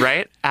already.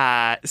 Right?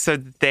 So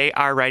they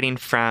are writing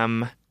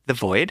from The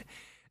Void.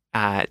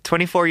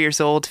 24 years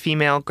old,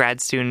 female,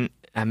 grad student,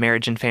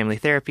 marriage and family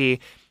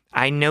therapy.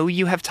 I know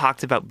you have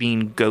talked about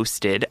being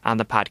ghosted on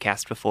the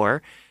podcast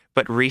before,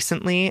 but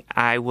recently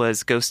I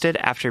was ghosted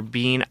after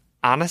being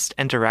honest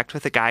and direct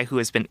with a guy who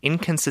has been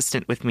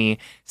inconsistent with me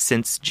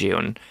since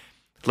June.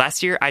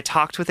 Last year, I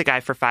talked with a guy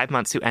for 5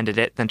 months who ended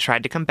it, then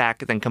tried to come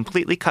back, then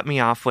completely cut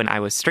me off when I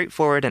was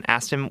straightforward and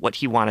asked him what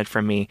he wanted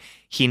from me.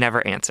 He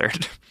never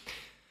answered.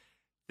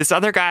 This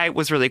other guy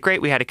was really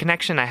great. We had a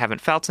connection I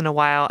haven't felt in a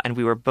while, and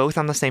we were both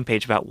on the same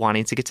page about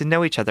wanting to get to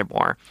know each other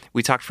more.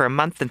 We talked for a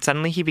month, and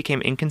suddenly he became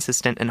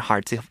inconsistent and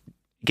hard to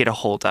get a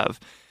hold of.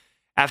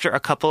 After a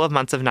couple of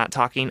months of not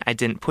talking, I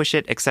didn't push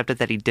it, accepted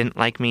that he didn't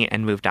like me,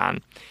 and moved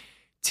on.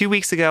 2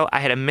 weeks ago, I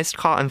had a missed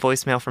call and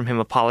voicemail from him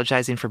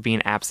apologizing for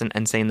being absent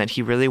and saying that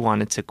he really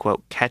wanted to,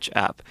 quote, catch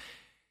up.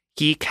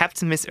 We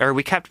kept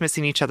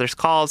missing each other's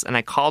calls, and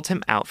I called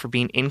him out for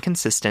being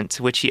inconsistent,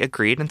 to which he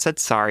agreed and said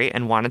sorry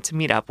and wanted to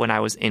meet up when I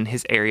was in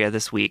his area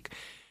this week.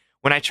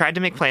 When I tried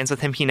to make plans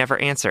with him, he never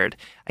answered.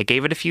 I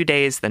gave it a few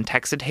days, then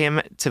texted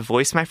him to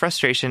voice my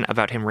frustration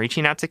about him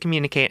reaching out to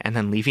communicate and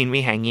then leaving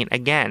me hanging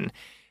again.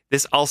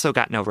 This also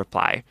got no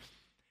reply.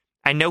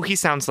 I know he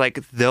sounds like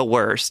the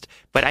worst,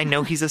 but I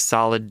know he's a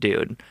solid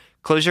dude.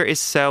 Closure is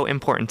so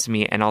important to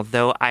me, and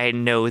although I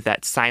know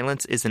that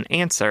silence is an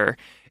answer,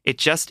 it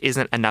just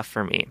isn't enough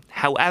for me.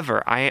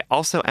 However, I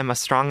also am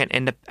strong and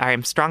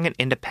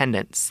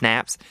independent,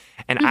 snaps,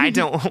 and I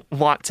don't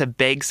want to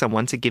beg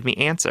someone to give me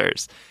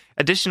answers.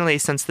 Additionally,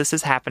 since this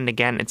has happened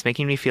again, it's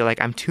making me feel like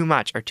I'm too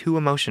much or too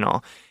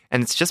emotional,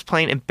 and it's just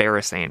plain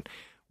embarrassing.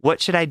 What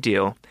should I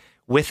do?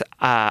 With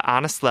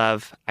honest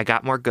love, I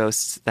got more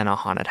ghosts than a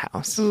haunted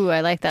house. Ooh,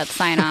 I like that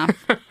sign off.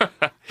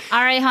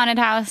 All right, haunted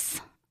house.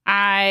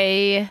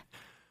 I'm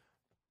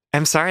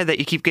sorry that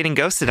you keep getting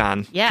ghosted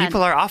on. Yeah.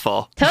 People are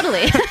awful.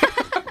 Totally.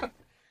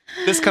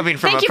 This coming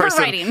from a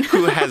person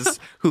who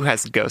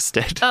has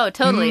ghosted. Oh,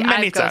 totally.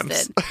 Many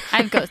times.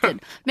 I've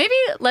ghosted. Maybe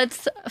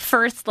let's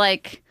first,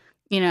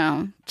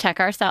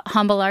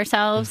 humble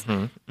ourselves.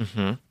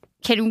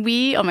 can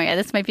we, oh my God,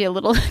 this might be a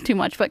little too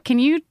much, but can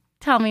you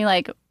tell me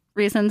like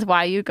reasons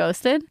why you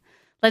ghosted?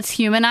 Let's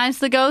humanize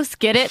the ghost.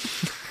 Get it?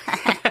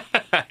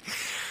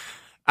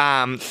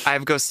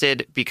 I've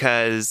ghosted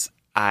because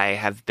I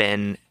have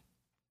been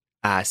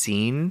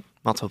seeing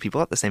multiple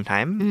people at the same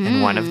time,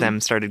 and one of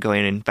them started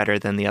going in better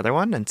than the other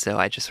one, and so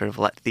I just sort of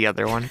let the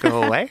other one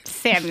go away.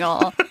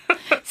 Samuel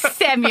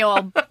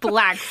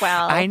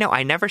Blackwell. I know.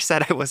 I never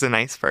said I was a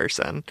nice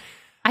person.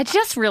 I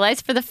just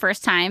realized for the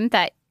first time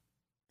that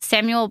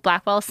Samuel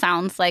Blackwell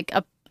sounds like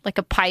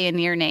a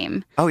pioneer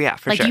name. Oh, yeah,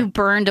 for like sure. you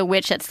burned a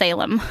witch at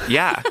Salem.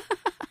 Yeah.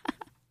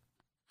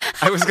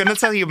 I was going to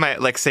tell you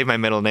say my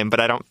middle name, but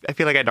I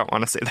feel like I don't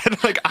want to say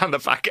that like on the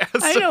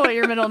podcast. I know what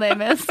your middle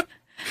name is.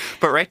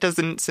 But right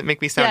doesn't it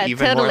make me sound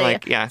even totally. more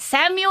like, yeah.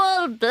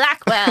 Samuel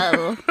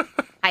Blackwell.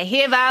 I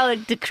hereby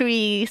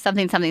decree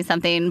something, something,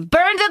 something.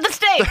 Burned at the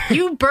stake.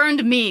 You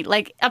burned me.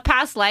 Like a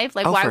past life,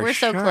 like why we're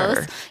so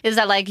close is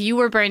that like you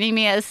were burning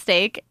me at a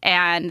stake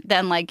and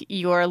then like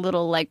your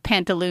little like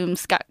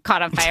pantaloons got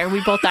caught on fire.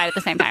 We both died at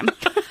the same time.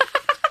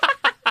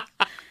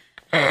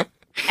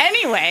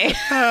 Anyway.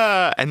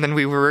 And then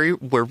we were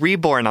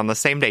reborn on the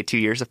same day, 2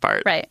 years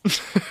apart. Right.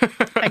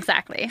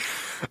 Exactly.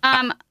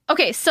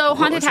 Okay, so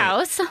haunted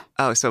house.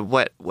 Oh, so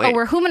what? Wait. Oh,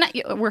 we're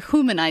humanizing.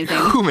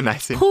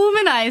 Humanizing.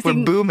 We're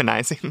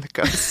boomanizing the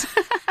ghosts.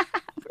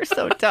 We're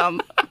so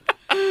dumb.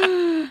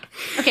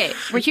 Okay,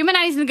 we're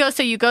humanizing the ghost,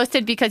 so you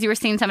ghosted because you were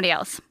seeing somebody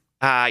else.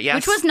 Yes.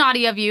 Which was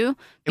naughty of you.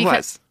 It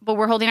was. But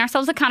we're holding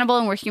ourselves accountable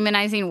and we're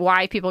humanizing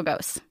why people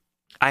ghost.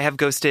 I have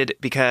ghosted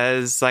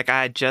because like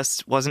I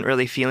just wasn't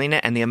really feeling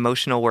it, and the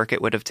emotional work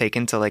it would have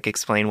taken to like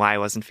explain why I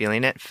wasn't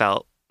feeling it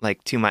felt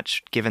like too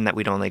much, given that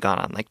we'd only gone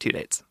on like 2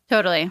 dates.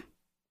 Totally.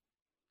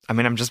 I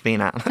mean, I'm just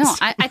being honest. No,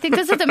 I think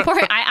this is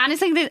important. I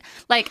honestly think,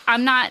 like,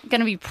 I'm not going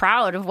to be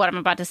proud of what I'm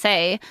about to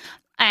say.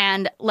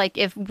 And, like,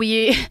 if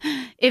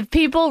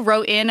people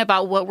wrote in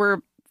about what we're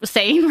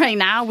saying right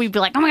now, we'd be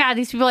like, oh, my God,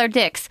 these people are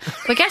dicks.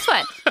 But guess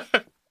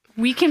what?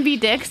 We can be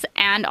dicks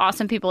and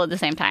awesome people at the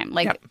same time.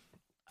 Like, yep.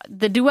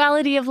 The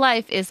duality of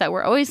life is that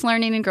we're always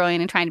learning and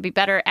growing and trying to be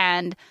better.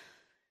 And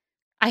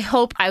I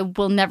hope I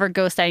will never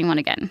ghost anyone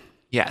again.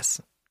 Yes.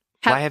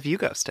 Why have you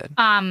ghosted?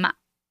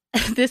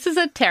 This is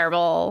a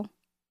terrible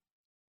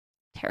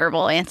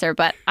answer,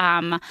 but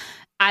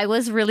I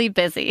was really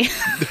busy.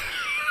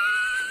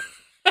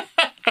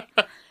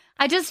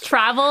 I just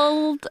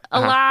traveled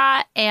a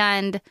lot,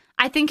 and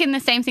I think in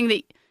the same thing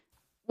that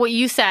what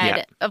you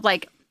said of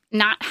like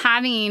not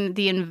having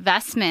the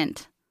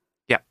investment.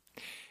 Yeah.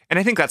 And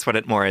I think that's what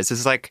it more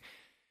is like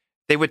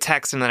they would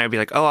text and then I'd be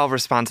like, oh, I'll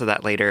respond to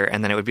that later.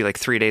 And then it would be like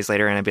 3 days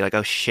later and I'd be like,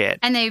 oh, shit.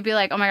 And they'd be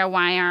like, oh, my God,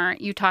 why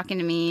aren't you talking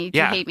to me? Do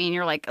you hate me? And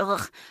you're like,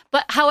 ugh.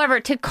 But however,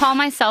 to call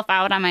myself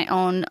out on my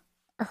own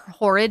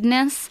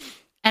horridness,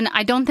 and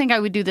I don't think I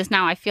would do this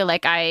now. I feel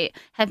like I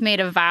have made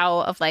a vow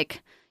of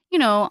like, you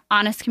know,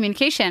 honest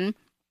communication.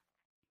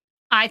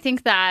 I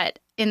think that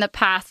in the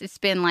past it's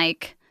been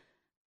like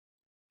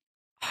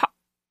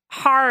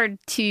hard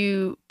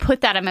to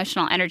put that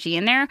emotional energy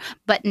in there,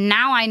 but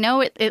now I know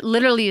it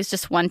literally is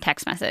just one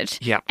text message.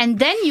 Yeah. And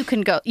then you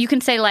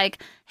can say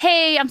like,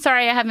 hey, I'm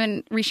sorry I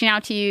haven't reaching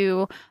out to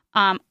you.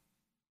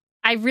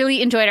 I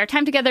really enjoyed our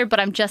time together,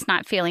 but I'm just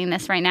not feeling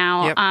this right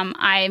now. Yep.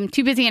 I'm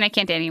too busy and I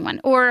can't date anyone.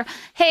 Or,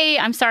 hey,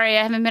 I'm sorry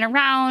I haven't been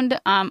around.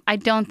 I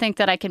don't think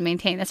that I can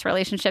maintain this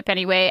relationship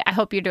anyway. I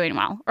hope you're doing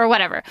well, or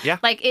whatever. Yeah.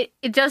 Like it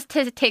just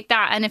to take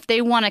that. And if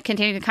they want to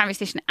continue the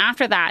conversation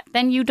after that,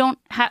 then you don't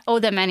owe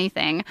them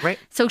anything. Right.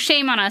 So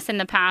shame on us in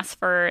the past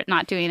for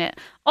not doing it.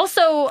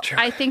 Also, Sure.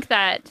 I think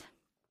that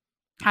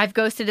I've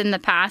ghosted in the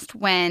past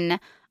when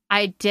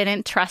I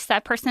didn't trust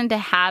that person to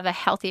have a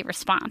healthy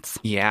response.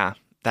 Yeah.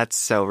 That's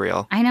so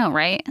real. I know,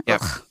 right? Yep.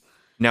 Ugh.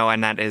 No,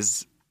 and that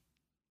is,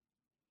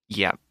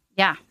 yeah.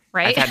 Yeah,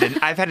 right?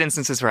 I've had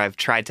instances where I've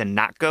tried to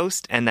not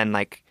ghost and then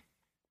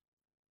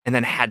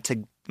had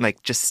to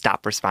like just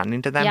stop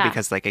responding to them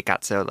because like it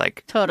got so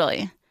like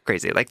totally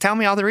crazy. Like, tell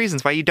me all the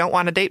reasons why you don't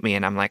want to date me.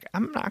 And I'm like,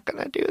 I'm not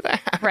going to do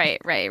that.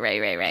 Right.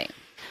 I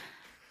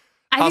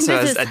also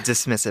think as a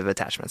dismissive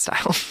attachment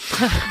style.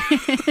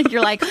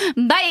 You're like,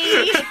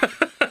 bye.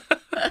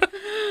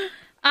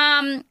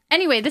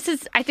 Anyway,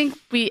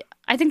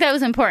 I think that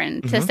was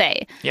important to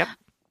say. Yep.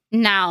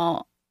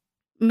 Now,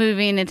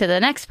 moving into the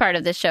next part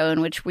of the show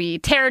in which we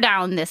tear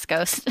down this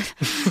ghost.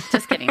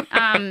 Just kidding.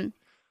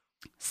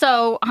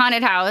 So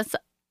haunted house.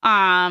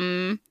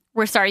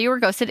 We're sorry you were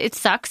ghosted. It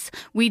sucks.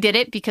 We did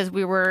it because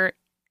we were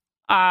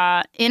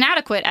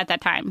inadequate at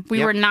that time.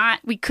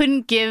 We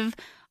couldn't give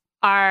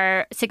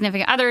our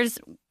significant others,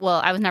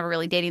 well, I was never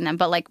really dating them,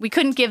 but like we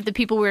couldn't give the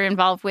people we were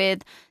involved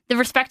with the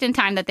respect and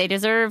time that they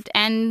deserved,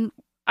 and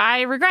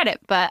I regret it,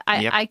 but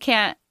I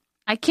can't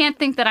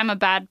think that I'm a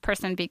bad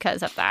person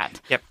because of that.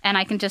 Yep. And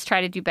I can just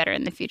try to do better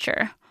in the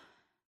future.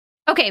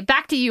 Okay,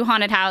 back to you,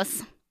 haunted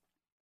house.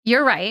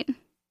 You're right.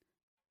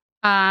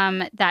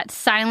 That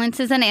silence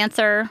is an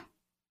answer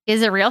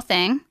is a real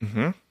thing.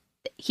 Mm-hmm.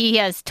 He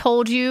has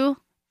told you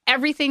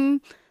everything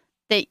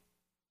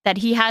that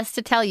he has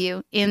to tell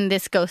you in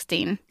this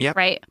ghosting. Yep.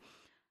 Right?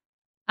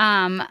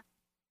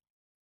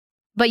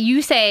 but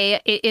you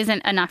say it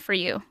isn't enough for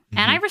you.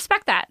 And I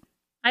respect that.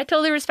 I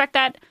totally respect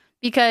that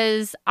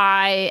because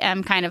I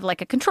am kind of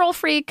like a control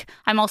freak.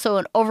 I'm also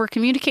an over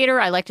communicator.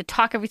 I like to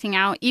talk everything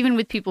out, even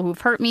with people who've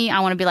hurt me. I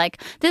want to be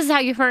like, this is how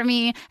you hurt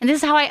me. And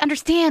this is how I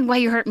understand why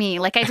you hurt me.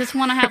 Like, I just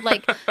want to have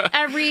like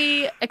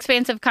every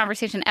expansive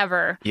conversation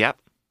ever. Yep.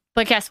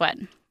 But guess what?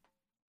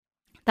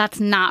 That's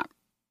not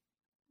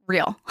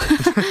real.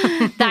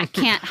 That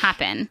can't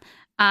happen.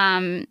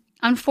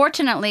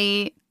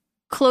 Unfortunately,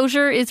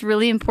 closure is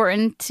really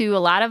important to a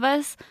lot of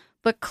us,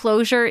 but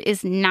closure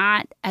is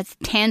not as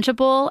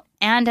tangible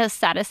and as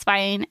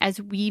satisfying as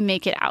we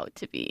make it out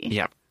to be.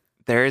 Yep.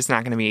 There is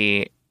not going to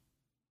be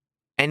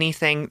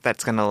anything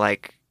that's going to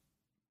like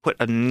put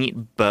a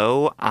neat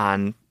bow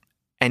on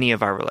any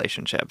of our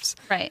relationships.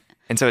 Right.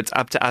 And so it's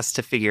up to us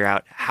to figure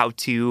out how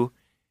to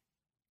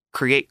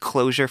create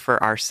closure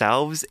for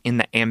ourselves in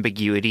the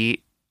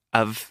ambiguity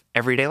of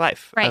everyday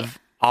life, right. of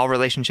all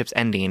relationships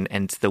ending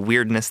and the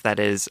weirdness that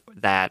is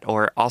that,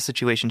 or all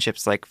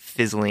situationships like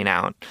fizzling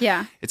out.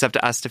 Yeah. It's up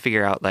to us to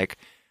figure out like,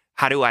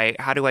 how do I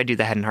do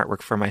the head and heart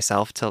work for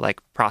myself to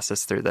like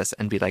process through this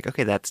and be like,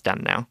 okay, that's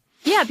done now.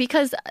 Yeah,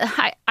 because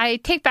I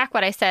take back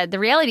what I said. The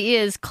reality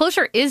is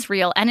closure is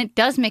real and it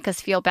does make us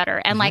feel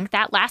better. And like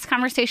that last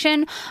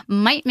conversation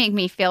might make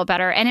me feel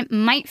better. And it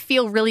might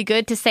feel really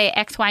good to say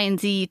X, Y, and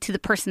Z to the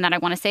person that I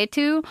want to say it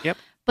to. Yep.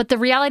 But the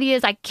reality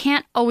is I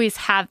can't always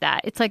have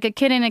that. It's like a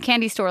kid in a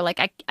candy store. Like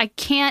I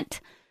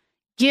can't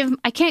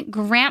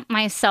grant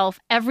myself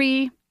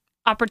every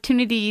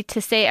opportunity to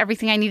say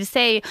everything I need to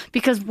say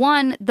because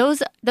one,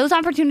 those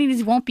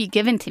opportunities won't be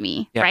given to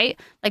me, yep. right?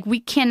 Like we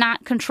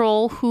cannot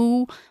control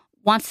who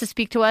wants to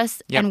speak to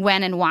us yep. and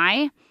when and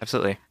why.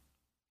 Absolutely.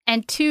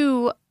 And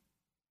two,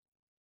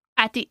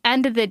 at the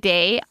end of the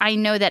day, I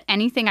know that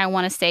anything I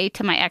want to say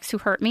to my ex who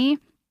hurt me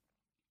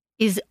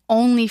is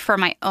only for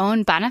my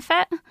own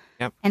benefit.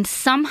 Yep. And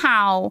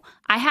somehow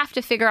I have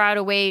to figure out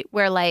a way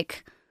where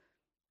like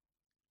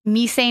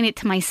me saying it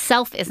to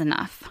myself is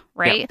enough,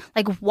 right? Yep.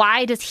 Like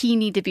why does he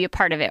need to be a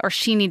part of it or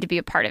she need to be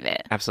a part of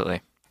it?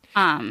 Absolutely.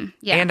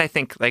 Yeah. And I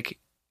think like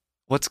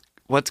what's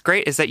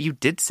great is that you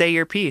did say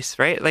your piece,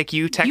 right? Like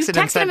you texted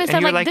and said,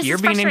 and you're like, you're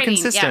being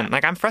inconsistent. Yeah.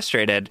 Like I'm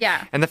frustrated.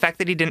 Yeah. And the fact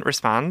that he didn't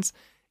respond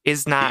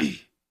is not,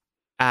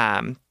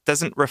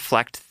 doesn't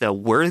reflect the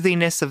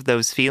worthiness of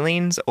those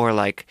feelings or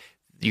like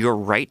your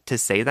right to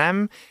say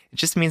them. It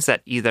just means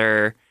that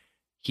either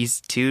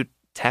he's too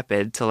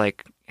tepid to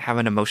like have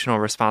an emotional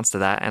response to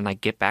that and like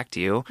get back to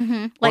you.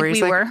 Mm-hmm. Like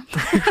we were.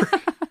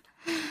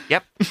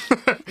 Yep.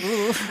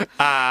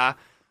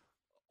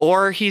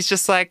 Or he's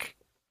just like,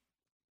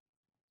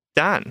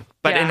 done.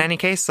 But in any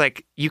case,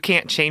 like you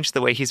can't change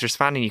the way he's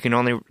responding. You can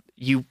only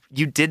you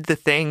did the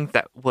thing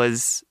that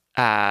was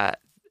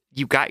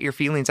you got your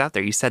feelings out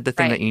there. You said the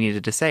thing that you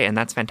needed to say, and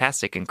that's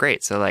fantastic and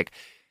great. So like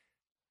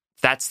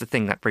that's the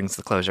thing that brings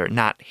the closure,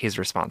 not his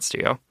response to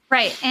you.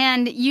 Right.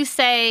 And you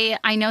say,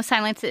 I know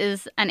silence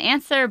is an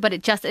answer, but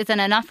it just isn't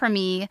enough for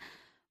me.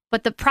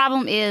 But the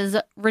problem is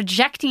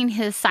rejecting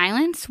his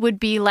silence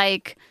would be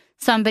like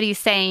somebody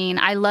saying,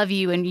 I love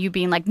you, and you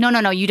being like, no,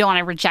 you don't want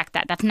to reject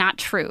that. That's not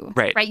true.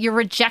 Right. You're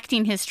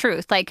rejecting his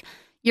truth. Like,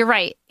 you're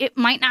right. It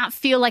might not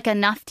feel like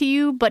enough to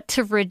you, but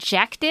to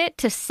reject it,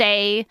 to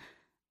say,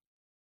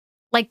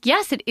 like,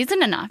 yes, it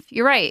isn't enough.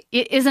 You're right.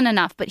 It isn't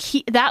enough. But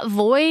that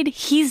void,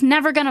 he's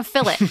never going to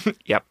fill it.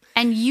 Yep.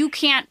 And you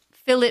can't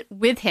fill it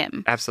with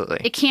him. Absolutely.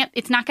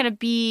 It's not going to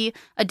be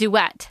a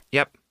duet.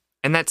 Yep.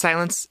 And that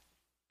silence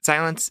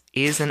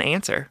is an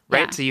answer,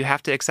 right? Yeah. So you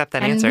have to accept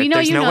that and answer. We know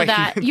There's you no know way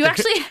that. You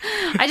actually,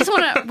 I just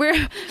want to,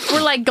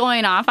 we're like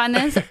going off on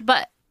this,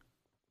 but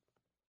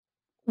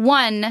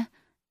one,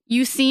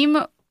 you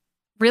seem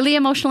really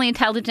emotionally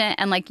intelligent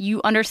and like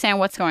you understand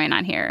what's going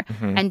on here.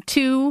 Mm-hmm. And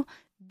two,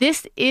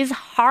 this is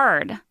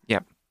hard.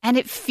 Yep. And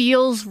it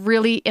feels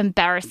really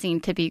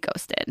embarrassing to be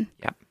ghosted.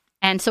 Yep.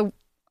 And so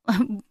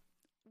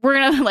we're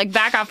going to like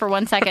back off for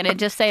 1 second and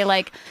just say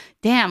like,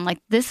 damn, like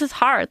this is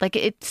hard. Like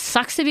it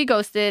sucks to be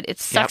ghosted. It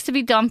sucks to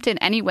be dumped in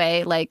any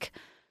way. Like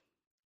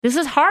this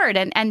is hard.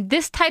 And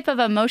this type of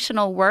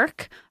emotional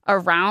work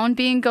around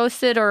being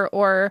ghosted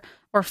or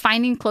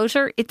finding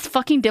closure, it's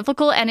fucking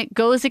difficult. And it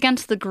goes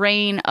against the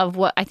grain of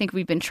what I think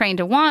we've been trained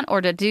to want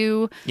or to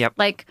do. Yep.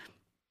 Like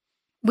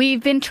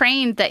we've been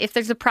trained that if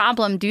there's a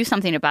problem, do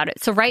something about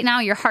it. So right now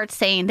your heart's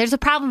saying, there's a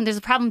problem,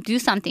 do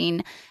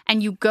something.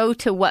 And you go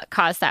to what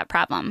caused that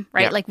problem,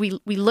 right? Yep. Like we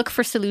look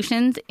for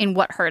solutions in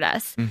what hurt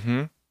us.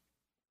 Mm-hmm.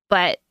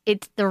 But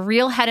it's the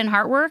real head and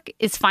heart work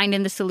is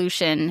finding the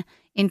solution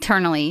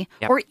internally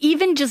or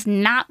even just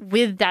not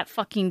with that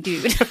fucking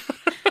dude.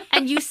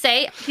 And you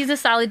say he's a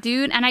solid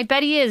dude. And I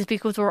bet he is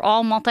because we're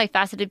all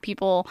multifaceted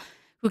people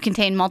who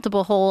contain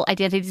multiple whole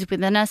identities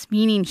within us,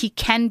 meaning he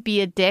can be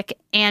a dick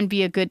and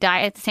be a good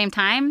guy at the same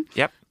time.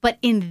 Yep. But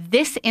in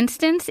this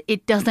instance,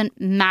 it doesn't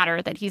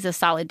matter that he's a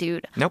solid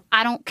dude. Nope.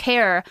 I don't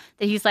care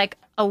that he's like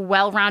a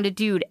well-rounded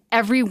dude.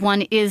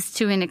 Everyone is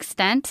to an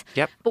extent.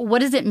 Yep. But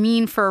what does it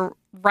mean for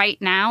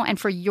right now and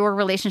for your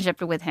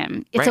relationship with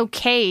him? It's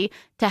okay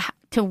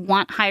to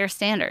want higher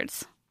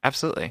standards.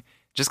 Absolutely.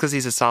 just because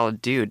he's a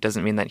solid dude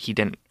doesn't mean that he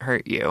didn't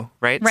hurt you,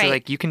 right? Right. So,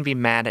 like, you can be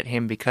mad at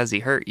him because he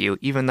hurt you,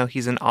 even though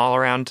he's an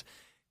all-around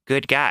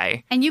good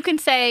guy. And you can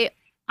say,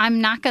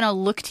 I'm not going to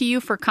look to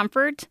you for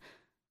comfort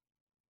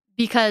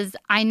because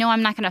I know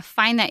I'm not going to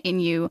find that in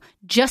you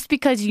just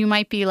because you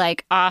might be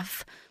like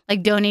off,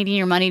 like donating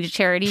your money to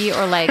charity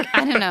or like,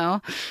 I don't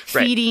know,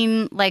 Right.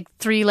 feeding like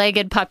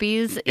 3-legged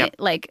puppies, Yep.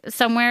 like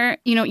somewhere,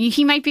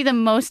 he might be the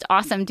most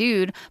awesome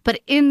dude. But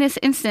in this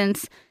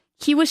instance,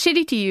 he was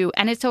shitty to you.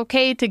 And it's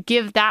okay to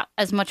give that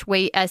as much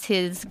weight as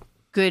his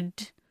good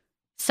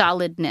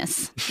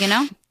solidness,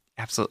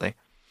 Absolutely.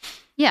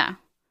 Yeah.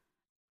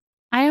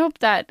 I hope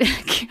that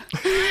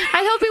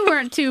I hope we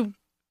weren't too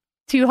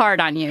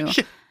hard on you.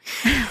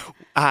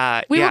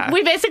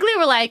 We basically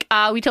were like,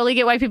 we totally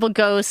get why people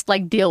ghost,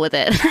 like deal with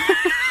it.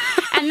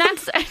 And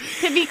that's,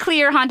 to be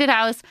clear, Haunted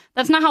House,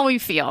 that's not how we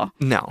feel.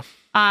 No.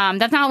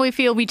 That's not how we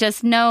feel. We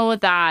just know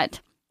that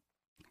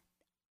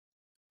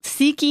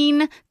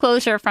seeking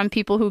closure from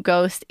people who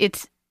ghost,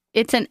 it's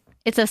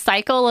a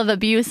cycle of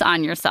abuse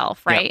on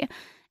yourself, right? Yep.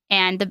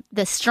 And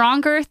the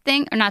stronger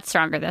thing, or not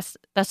stronger, that's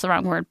the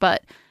wrong word,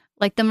 but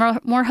like the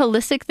more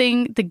holistic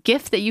thing, the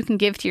gift that you can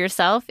give to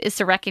yourself is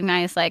to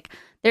recognize like,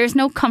 there's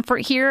no comfort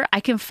here. I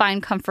can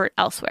find comfort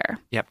elsewhere.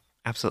 Yep,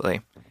 absolutely.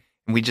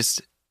 We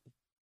just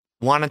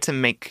wanted to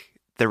make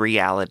the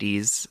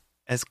realities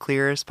as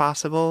clear as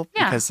possible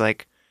because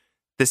like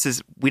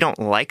we don't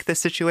like this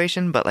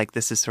situation, but like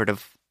this is sort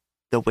of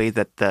the way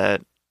that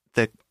that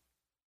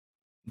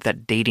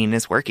dating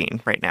is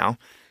working right now.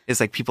 Is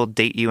like people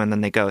date you and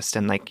then they ghost,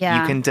 and like you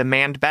can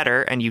demand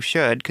better, and you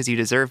should because you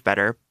deserve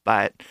better,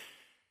 but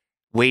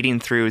wading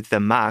through the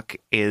muck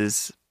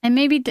is and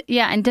maybe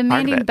and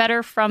demanding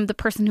better from the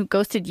person who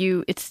ghosted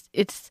you.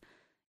 It's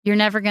you're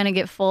never going to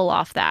get full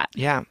off that.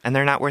 Yeah, and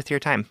they're not worth your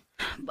time.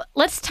 But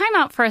let's time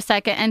out for a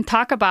second and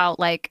talk about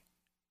like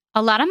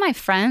a lot of my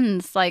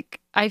friends.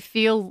 Like I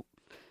feel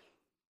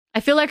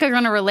like I'm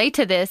going to relate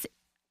to this,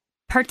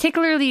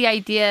 particularly the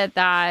idea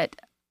that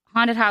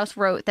Haunted House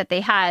wrote that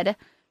they had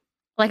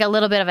like a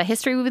little bit of a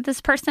history with this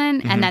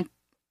person, and that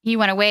he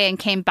went away and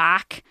came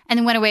back and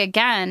then went away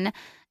again.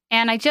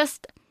 And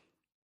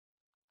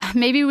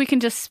maybe we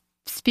can just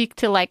speak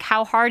to like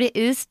how hard it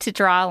is to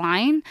draw a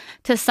line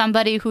to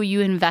somebody who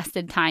you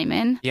invested time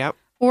in. Yep.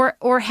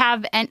 Or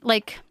have, and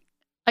like,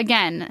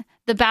 again,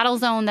 the battle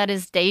zone that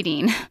is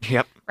dating.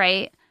 Yep.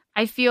 Right?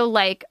 I feel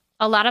like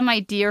a lot of my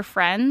dear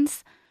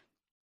friends,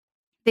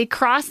 they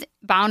cross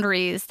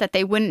boundaries that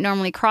they wouldn't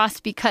normally cross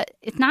because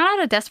it's not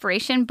out of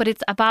desperation, but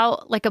it's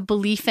about like a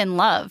belief in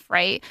love,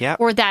 right? Yeah.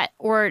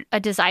 Or a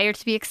desire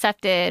to be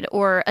accepted,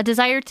 or a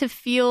desire to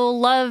feel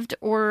loved,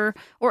 or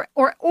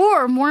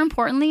more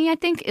importantly, I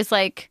think, is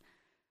like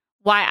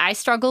why I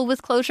struggle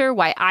with closure,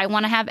 why I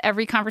want to have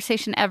every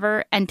conversation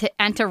ever, and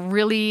to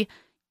really,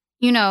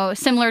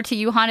 similar to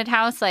you, Haunted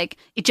House, like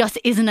it just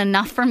isn't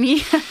enough for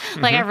me.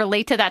 Like I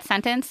relate to that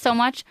sentence so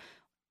much.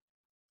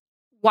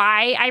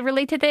 Why I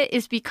relate to that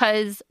is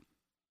because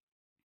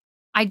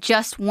I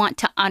just want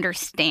to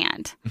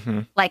understand.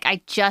 Like,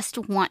 I just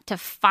want to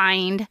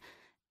find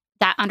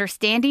that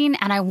understanding,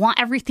 and I want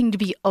everything to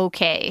be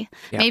okay.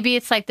 Yeah. Maybe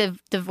it's like the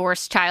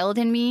divorced child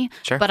in me,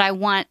 but I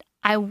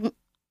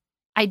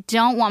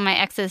don't want my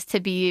exes to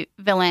be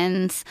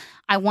villains.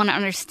 I want to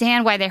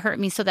understand why they hurt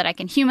me so that I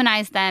can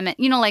humanize them. And,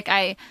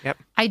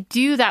 I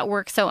do that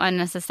work so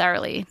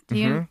unnecessarily. Do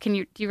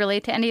you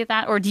relate to any of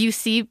that? Or do you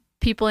see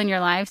people in your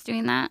lives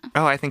doing that?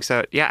 Oh, I think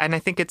so. Yeah, and I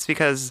think it's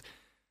because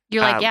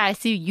you're like, I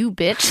see you,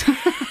 bitch.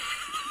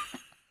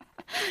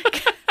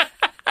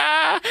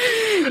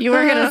 You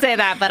weren't going to say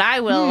that, but I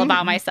will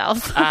about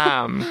myself.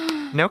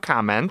 No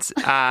comment.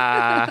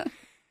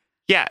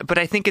 Yeah, but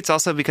I think it's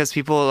also because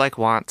people like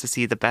want to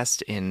see the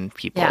best in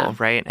people,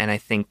 right? And I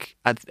think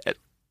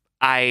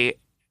I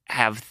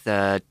have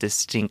the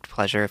distinct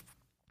pleasure of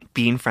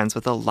being friends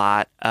with a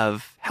lot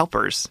of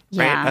helpers,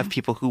 right? Of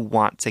people who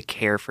want to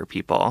care for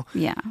people.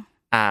 Yeah.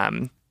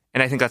 And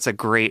I think that's a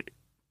great,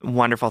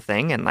 wonderful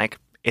thing. And like,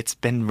 it's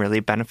been really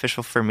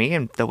beneficial for me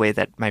and the way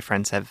that my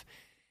friends have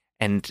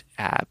been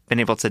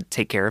able to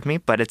take care of me.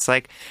 But it's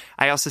like,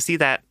 I also see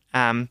that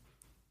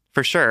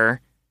for sure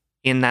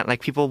in that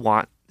like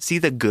people see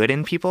the good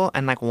in people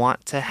and like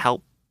want to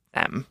help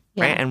them,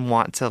 right? And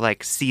want to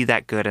like see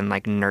that good and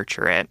like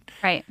nurture it.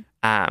 Right.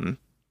 And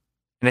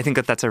I think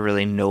that that's a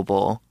really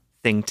noble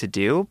thing to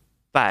do,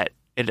 but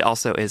it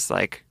also is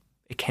like,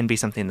 it can be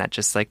something that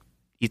just like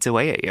eats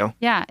away at you.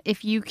 Yeah.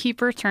 If you keep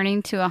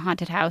returning to a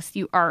haunted house,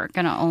 you are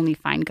going to only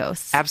find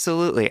ghosts.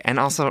 Absolutely. And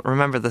also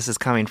remember, this is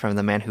coming from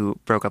the man who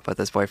broke up with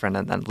his boyfriend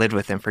and then lived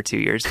with him for 2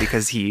 years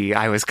because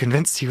I was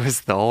convinced I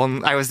was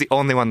the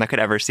only one that could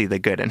ever see the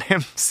good in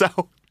him. So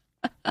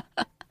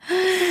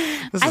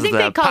I think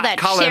they call that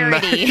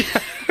charity.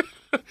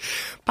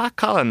 Pot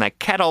calling the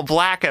kettle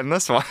black in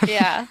this one.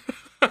 Yeah.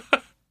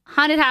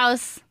 Haunted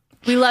house.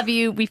 We love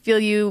you. We feel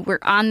you. We're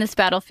on this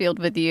battlefield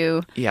with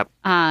you. Yep.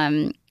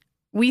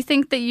 We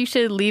think that you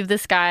should leave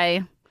this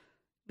guy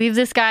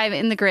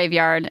in the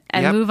graveyard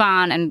and move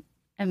on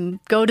and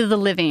go to the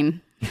living.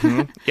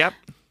 Yep.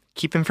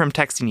 Keep him from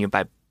texting you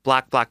by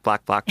block.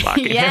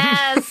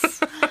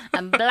 Yes.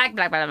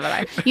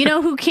 Black. You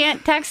know who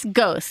can't text?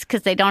 Ghosts,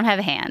 because they don't have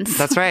hands.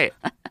 That's right.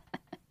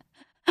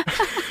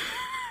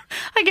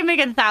 I can make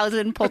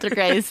 1,000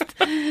 poltergeist,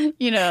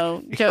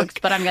 jokes,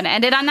 but I'm going to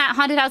end it on that.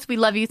 Haunted House, we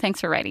love you.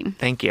 Thanks for writing.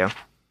 Thank you.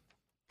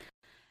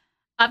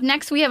 Up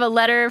next, we have a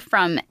letter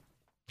from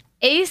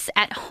Ace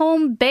at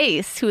Home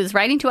Base, who is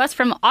writing to us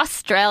from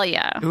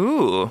Australia.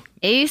 Ooh.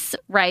 Ace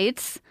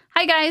writes,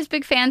 "Hi guys,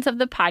 big fans of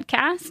the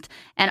podcast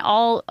and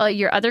all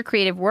your other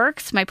creative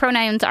works. My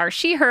pronouns are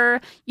she,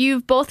 her.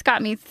 You've both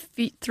got me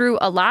through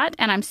a lot,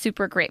 and I'm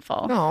super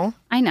grateful." Oh.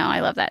 I know, I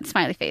love that.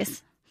 Smiley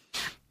face.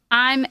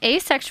 "I'm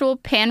asexual,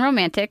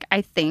 pan-romantic,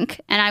 I think,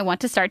 and I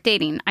want to start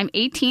dating. I'm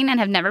 18 and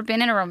have never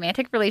been in a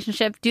romantic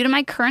relationship. Due to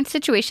my current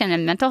situation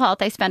and mental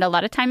health, I spend a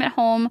lot of time at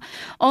home,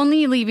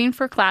 only leaving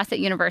for class at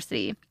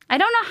university. I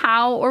don't know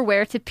how or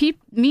where to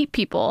meet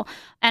people,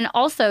 and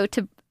also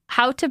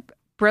how to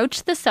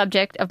broach the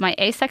subject of my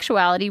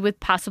asexuality with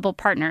possible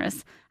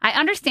partners. I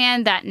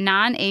understand that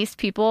non-ace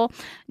people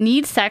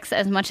need sex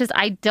as much as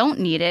I don't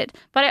need it,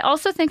 but I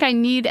also think I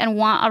need and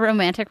want a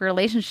romantic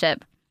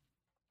relationship.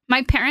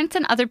 My parents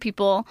and other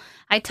people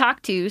I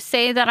talk to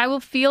say that I will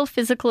feel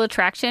physical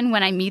attraction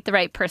when I meet the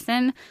right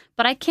person,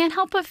 but I can't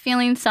help but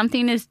feeling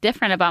something is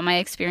different about my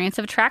experience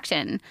of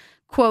attraction.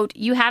 Quote,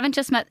 you haven't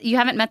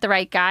met the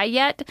right guy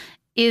yet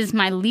is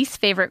my least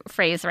favorite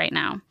phrase right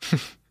now.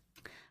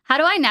 How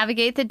do I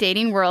navigate the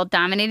dating world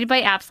dominated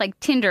by apps like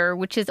Tinder,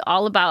 which is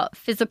all about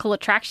physical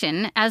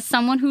attraction, as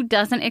someone who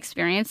doesn't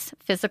experience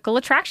physical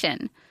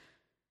attraction?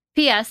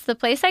 P.S. The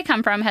place I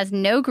come from has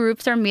no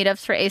groups or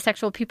meetups for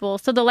asexual people,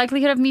 so the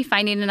likelihood of me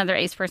finding another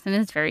ace person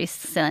is very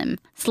slim,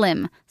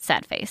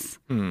 sad face.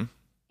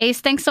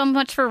 Ace, thanks so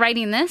much for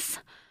writing this.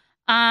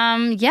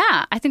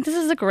 I think this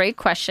is a great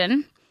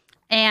question.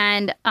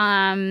 And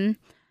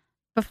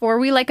before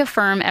we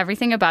affirm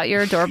everything about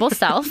your adorable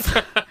self,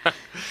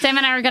 Sam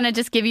and I are going to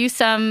just give you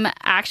some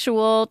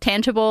actual,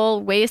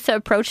 tangible ways to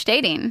approach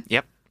dating.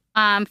 Yep.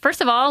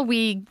 First of all,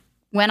 we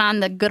went on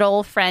the good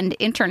old friend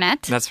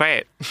internet. That's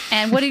right.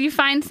 And what did you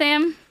find,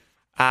 Sam?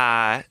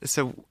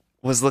 So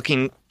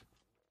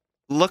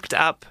looked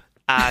up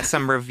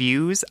some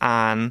reviews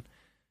on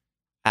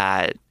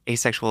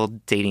asexual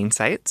dating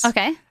sites.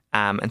 Okay.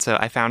 And so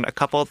I found a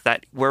couple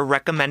that were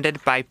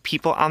recommended by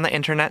people on the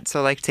internet.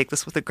 So take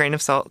this with a grain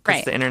of salt because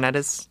Right. The internet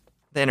is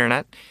the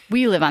internet.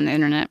 We live on the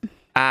internet.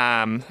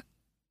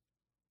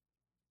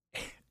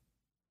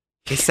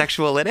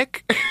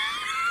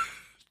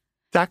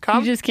 Asexualytic.com.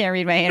 You just can't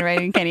read my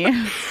handwriting, can you?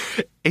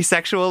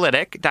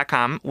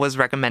 Asexualytic.com was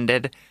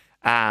recommended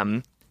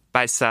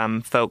by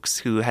some folks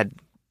who had,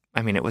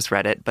 it was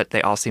Reddit, but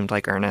they all seemed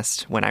like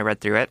earnest when I read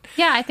through it.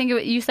 Yeah, I think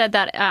you said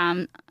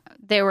that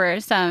there were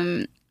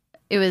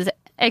it was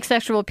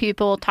asexual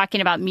people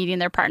talking about meeting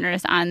their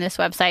partners on this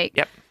website.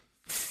 Yep.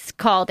 It's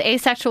called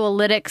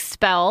Asexualytic,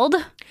 spelled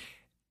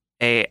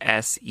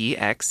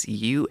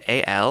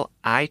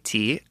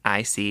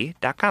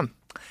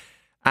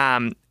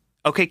ASEXUALITIC.com.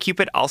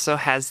 OkCupid also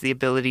has the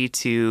ability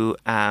to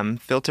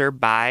filter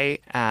by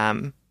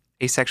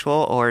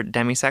asexual or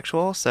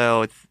demisexual,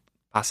 so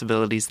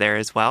possibilities there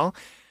as well.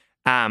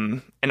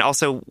 And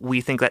also, we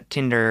think that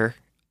Tinder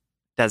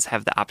does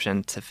have the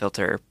option to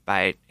filter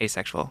by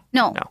asexual.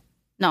 No,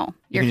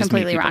 you're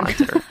completely wrong.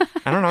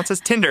 I don't know. It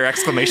says Tinder !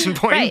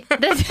 Right.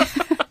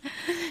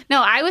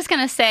 No, I was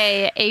going to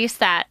say, Ace,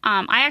 that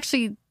I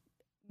actually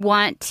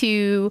want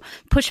to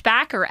push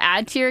back or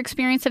add to your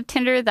experience of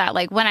Tinder that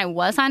when I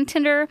was on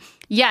Tinder,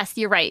 yes,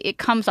 you're right. It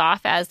comes off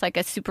as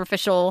a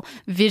superficial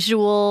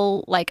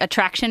visual,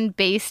 attraction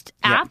based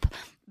app. Yep.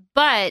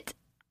 But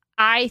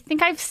I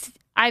think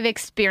I've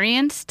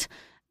experienced,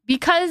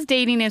 because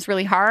dating is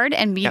really hard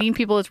and meeting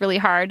people is really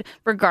hard,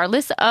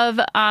 regardless of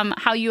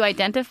how you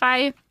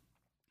identify.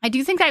 I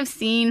do think I've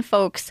seen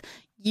folks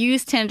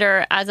use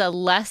Tinder as a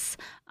less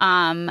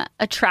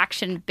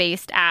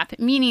attraction-based app,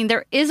 meaning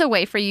there is a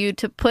way for you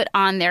to put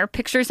on there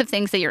pictures of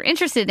things that you're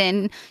interested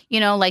in.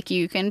 You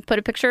can put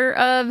a picture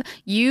of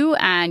you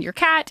and your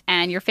cat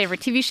and your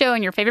favorite TV show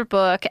and your favorite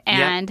book,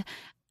 and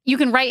you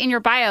can write in your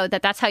bio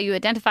that that's how you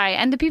identify.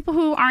 And the people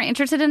who aren't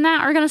interested in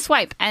that are going to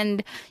swipe,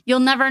 and you'll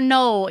never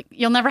know.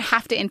 You'll never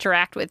have to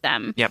interact with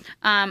them. Yep.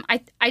 I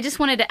just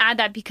wanted to add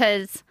that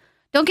because,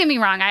 don't get me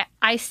wrong,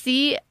 I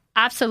see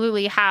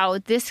absolutely how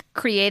this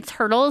creates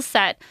hurdles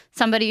that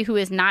somebody who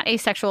is not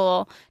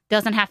asexual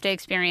doesn't have to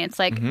experience.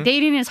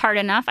 Dating is hard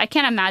enough. I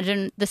can't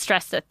imagine the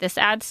stress that this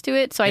adds to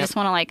it. So I just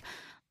want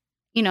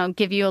to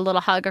give you a little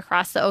hug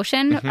across the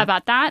ocean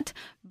about that.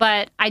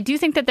 But I do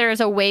think that there is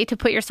a way to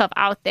put yourself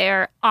out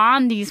there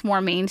on these more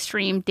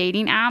mainstream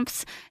dating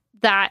apps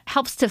that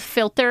helps to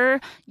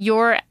filter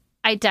your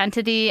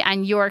identity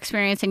and your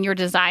experience and your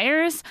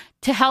desires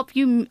to help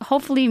you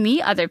hopefully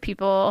meet other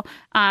people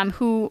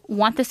who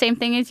want the same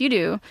thing as you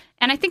do.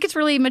 And I think it's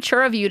really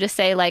mature of you to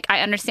say,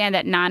 I understand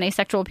that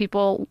non-asexual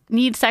people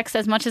need sex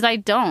as much as I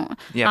don't.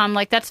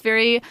 Yep. That's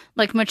very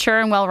mature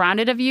and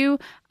well-rounded of you.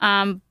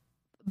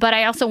 But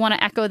I also want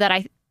to echo that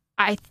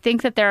I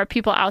think that there are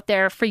people out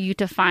there for you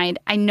to find.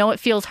 I know it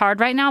feels hard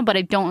right now, but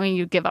I don't want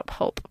you to give up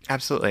hope.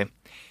 Absolutely.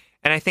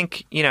 And I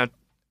think,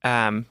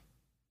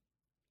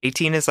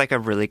 18 is like a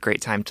really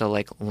great time to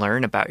like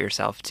learn about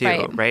yourself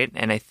too, right?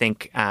 And I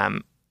think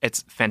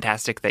it's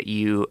fantastic that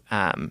you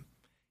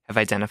have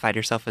identified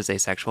yourself as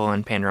asexual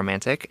and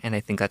panromantic, and I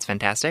think that's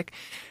fantastic.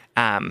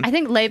 I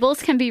think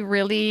labels can be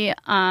really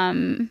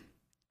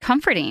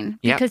comforting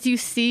because you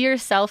see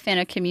yourself in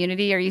a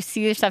community or you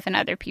see yourself in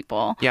other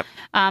people. Yep.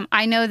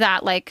 I know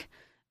that like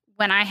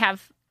when I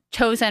have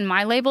chosen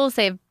my labels,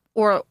 when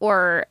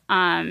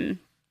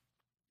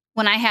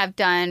I have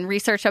done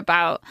research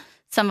about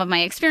some of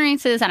my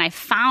experiences and I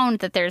found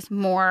that there's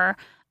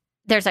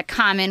a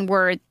common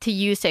word to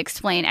use to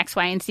explain X,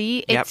 Y, and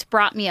Z, it's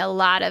brought me a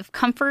lot of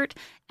comfort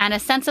and a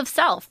sense of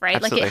self, right?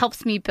 Absolutely. Like it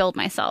helps me build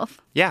myself.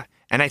 Yeah.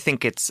 And I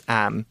think it's,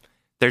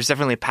 there's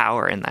definitely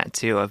power in that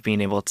too, of being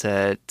able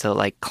to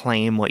like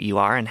claim what you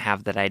are and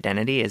have that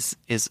identity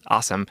is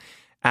awesome.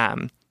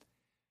 And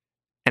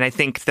I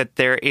think that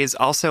there is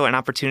also an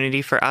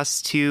opportunity for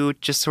us to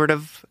just sort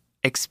of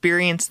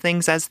experience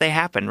things as they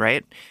happen,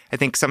 right? I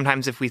think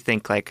sometimes if we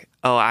think like,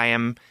 oh, I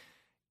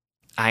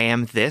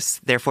am this,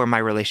 therefore my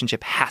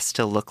relationship has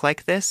to look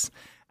like this.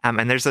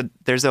 And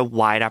there's a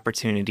wide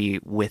opportunity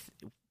with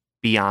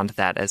beyond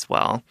that as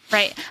well.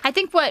 Right. I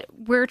think what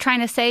we're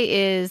trying to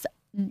say is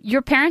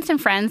your parents and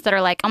friends that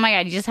are like, oh my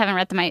God, you just haven't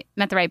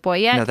met the right boy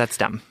yet. No, that's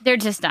dumb. They're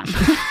just dumb.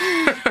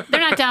 They're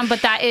not dumb,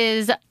 but that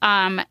is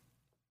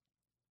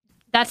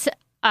that's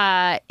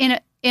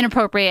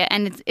inappropriate,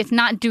 and it's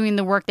not doing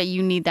the work that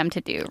you need them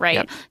to do,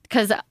 right?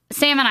 Because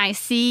Sam and I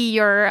see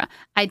your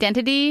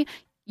identity,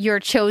 your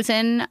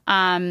chosen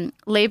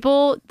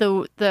label,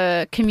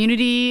 the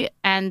community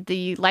and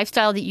the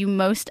lifestyle that you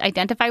most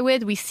identify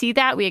with. We see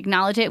that, we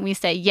acknowledge it, and we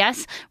say,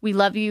 yes, we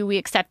love you, we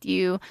accept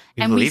you,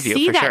 and we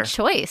see that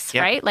choice,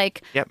 right?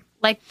 Like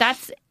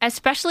that's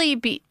especially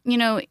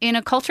in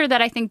a culture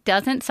that I think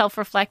doesn't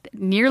self-reflect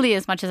nearly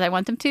as much as I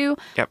want them to.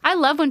 I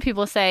love when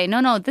people say,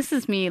 no, this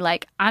is me.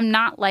 Like, I'm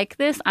not like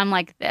this, I'm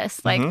like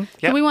this. Like,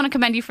 so we want to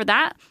commend you for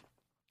that.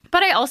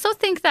 But I also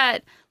think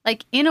that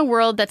like in a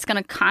world that's going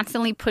to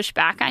constantly push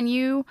back on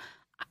you,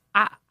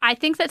 I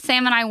think that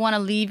Sam and I want to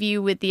leave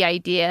you with the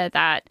idea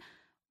that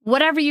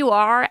whatever you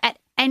are at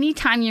any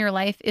time in your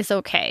life is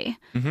okay,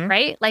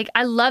 right? Like,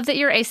 I love that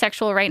you're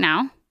asexual right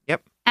now.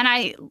 And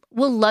I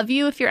will love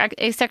you if you're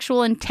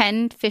asexual in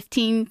 10,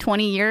 15,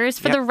 20 years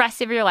for the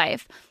rest of your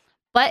life.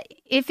 But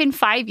if in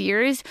 5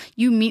 years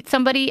you meet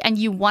somebody and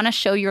you want to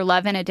show your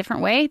love in a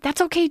different way,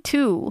 that's okay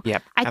too.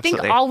 I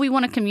think all we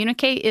want to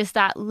communicate is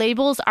that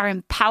labels are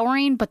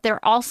empowering, but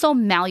they're also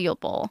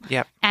malleable.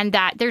 And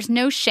that there's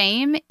no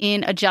shame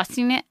in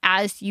adjusting it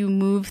as you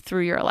move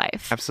through your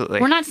life.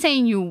 Absolutely. We're not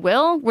saying you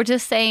will. We're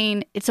just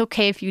saying it's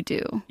okay if you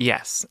do.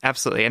 Yes,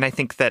 absolutely. And I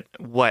think that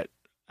what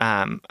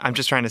I'm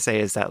just trying to say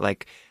is that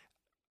like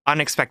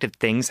unexpected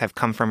things have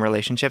come from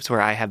relationships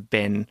where I have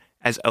been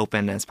as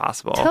open as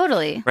possible.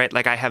 Totally. Right?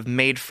 Like I have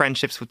made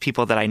friendships with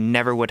people that I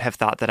never would have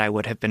thought that I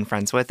would have been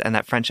friends with, and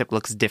that friendship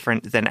looks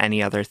different than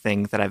any other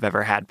thing that I've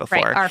ever had before.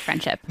 Right, our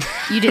friendship.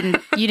 You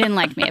didn't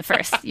like me at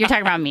first. You're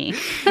talking about me.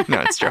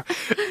 No, it's true.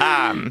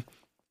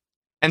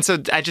 And so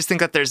I just think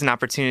that there's an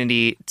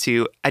opportunity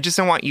I just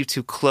don't want you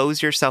to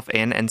close yourself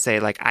in and say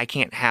like, I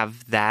can't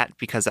have that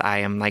because I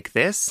am like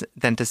this,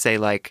 than to say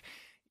like,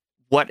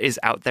 what is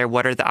out there?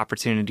 What are the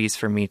opportunities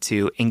for me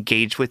to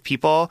engage with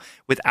people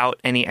without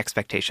any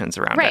expectations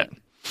around it?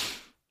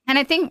 And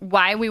I think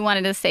why we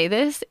wanted to say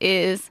this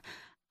is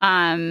we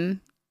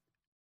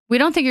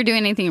don't think you're doing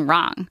anything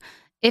wrong.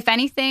 If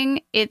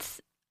anything,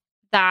 it's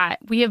that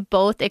we have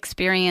both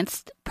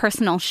experienced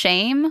personal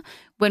shame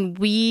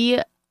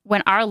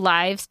when our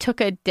lives took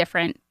a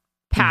different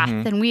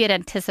path than we had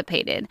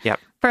anticipated.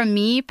 For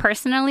me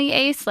personally,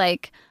 Ace,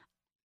 like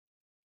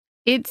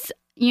it's,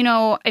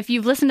 if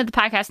you've listened to the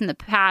podcast in the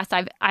past,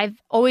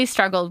 I've always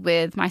struggled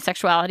with my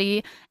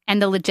sexuality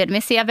and the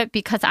legitimacy of it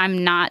because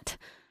I'm not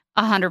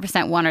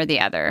 100% one or the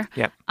other.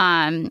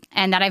 And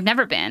that I've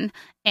never been.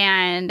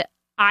 And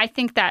I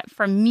think that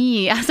for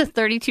me as a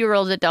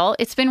 32-year-old adult,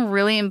 it's been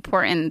really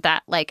important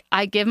that like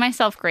I give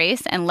myself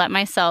grace and let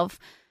myself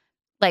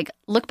like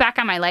look back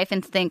on my life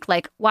and think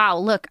like, wow,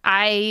 look,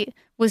 I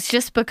was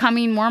just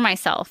becoming more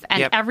myself.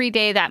 And every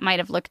day that might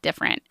have looked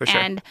different.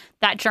 And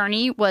that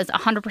journey was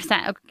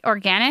 100%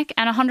 organic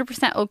and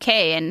 100%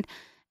 okay.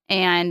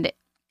 And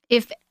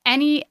if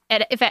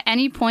at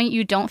any point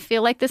you don't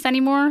feel like this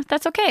anymore,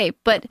 that's okay.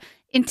 But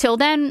until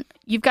then,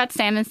 you've got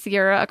Sam and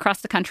Sierra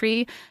across the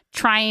country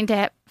trying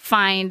to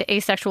find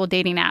asexual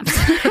dating apps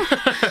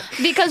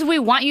because we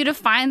want you to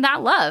find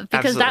that love,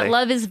 because that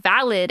love is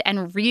valid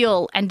and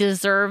real and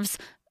deserves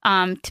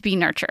to be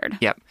nurtured.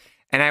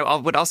 And I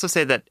would also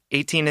say that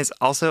 18 is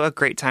also a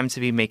great time to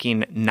be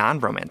making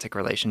non-romantic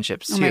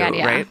relationships too,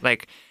 right?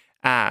 Like,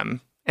 and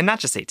not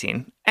just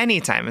 18.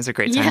 Any time is a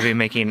great time to be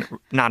making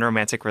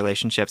non-romantic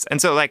relationships. And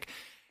so, like,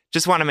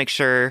 just want to make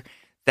sure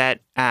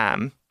that,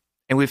 and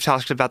we've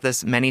talked about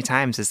this many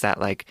times, is that,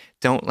 like,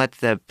 don't let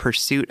the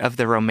pursuit of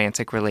the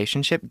romantic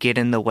relationship get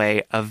in the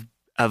way of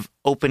of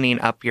opening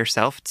up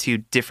yourself to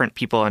different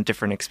people and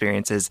different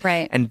experiences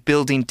Right. and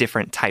building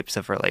different types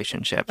of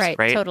relationships. Right,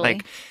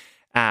 totally.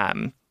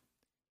 Like,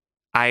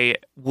 I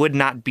would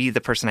not be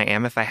the person I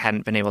am if I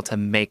hadn't been able to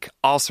make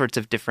all sorts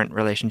of different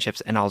relationships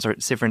and all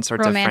different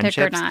sorts Romantic of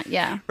friendships. or not,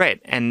 yeah. Right.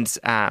 And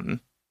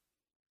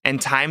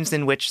times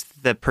in which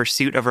the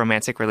pursuit of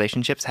romantic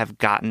relationships have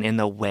gotten in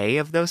the way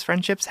of those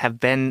friendships have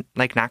been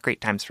like not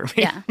great times for me.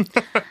 Yeah.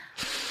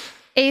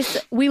 Ace,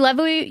 we love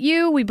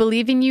you. We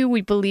believe in you.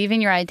 We believe in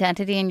your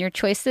identity and your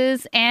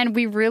choices. And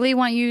we really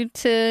want you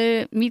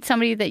to meet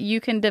somebody that you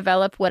can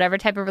develop whatever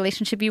type of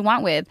relationship you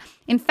want with.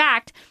 In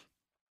fact,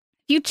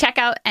 if you check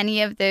out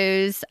any of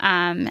those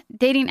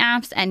dating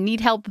apps and need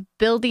help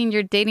building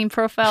your dating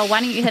profile, why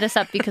don't you hit us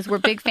up, because we're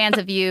big fans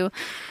of you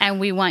and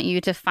we want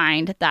you to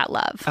find that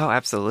love. Oh,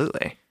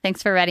 absolutely.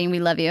 Thanks for writing. We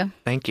love you.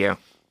 Thank you.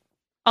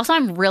 Also,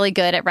 I'm really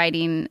good at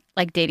writing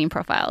like dating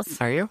profiles.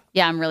 Are you?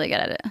 Yeah, I'm really good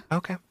at it.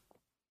 Okay.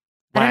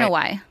 I don't know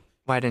why.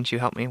 Why didn't you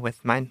help me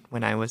with mine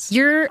when I was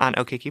on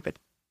OkCupid?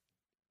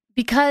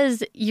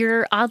 Because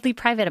you're oddly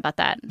private about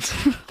that.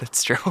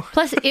 That's true.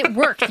 Plus, it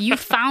worked. You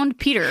found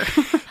Peter.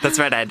 That's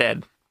right, I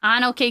did.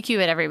 On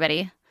OkCupid,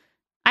 everybody.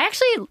 I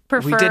actually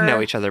prefer... We did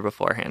know each other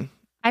beforehand.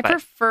 I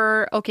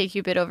prefer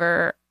OkCupid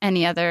over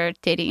any other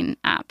dating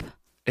app.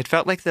 It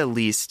felt like the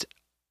least...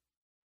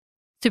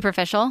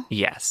 Superficial?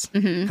 Yes.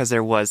 Mm-hmm. Because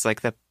there was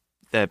like the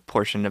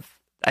portion of...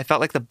 I felt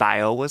like the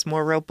bio was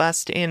more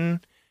robust in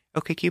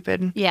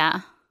OkCupid.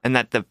 Yeah. And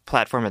that the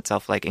platform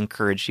itself like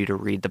encouraged you to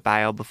read the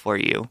bio before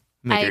you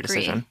made your agree.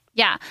 decision.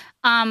 Yeah.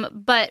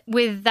 But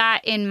with that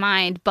in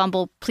mind,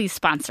 Bumble, please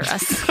sponsor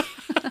us.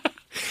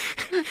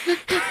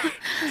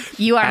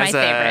 You are my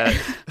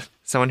favorite.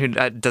 Someone who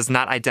does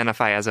not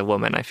identify as a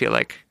woman, I feel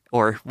like,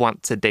 or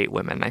want to date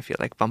women, I feel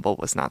like Bumble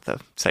was not the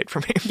site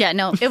for me. Yeah,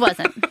 no, it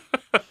wasn't.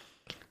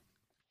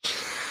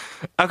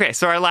 Okay,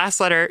 so our last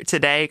letter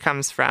today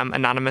comes from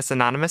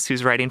Anonymous,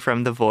 who's writing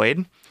from the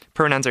void.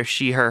 Pronouns are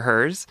she, her,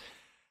 hers.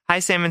 Hi,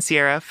 Sam and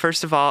Sierra.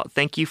 First of all,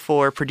 thank you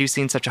for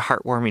producing such a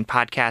heartwarming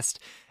podcast.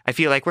 I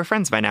feel like we're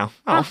friends by now.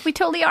 Oh, we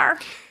totally are.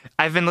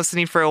 I've been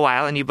listening for a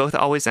while, and you both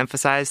always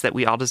emphasize that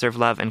we all deserve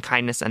love and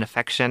kindness and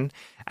affection.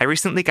 I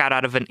recently got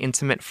out of an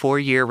intimate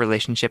 4-year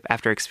relationship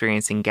after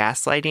experiencing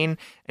gaslighting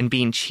and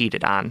being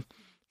cheated on.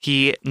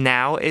 He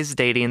now is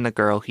dating the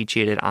girl he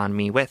cheated on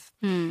me with.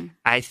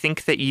 I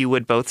think that you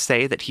would both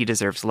say that he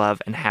deserves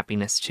love and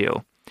happiness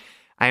too.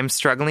 I am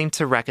struggling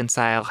to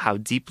reconcile how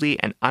deeply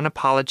and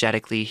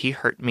unapologetically he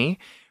hurt me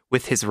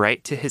with his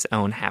right to his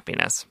own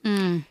happiness.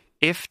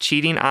 If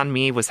cheating on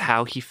me was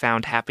how he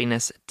found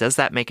happiness, does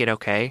that make it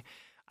okay?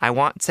 I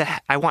want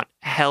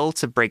hell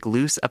to break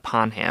loose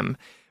upon him,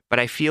 but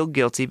I feel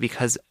guilty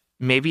because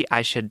maybe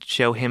I should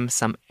show him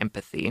some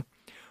empathy.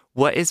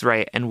 What is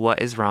right and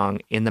what is wrong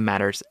in the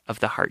matters of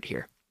the heart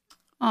here?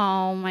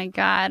 Oh, my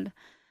God.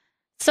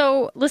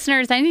 So,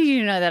 listeners, I need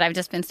you to know that I've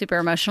just been super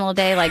emotional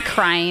today, like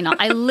crying.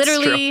 I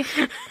literally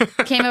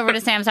came over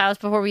to Sam's house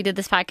before we did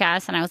this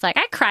podcast, and I was like,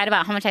 I cried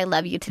about how much I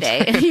love you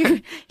today.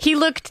 And he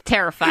looked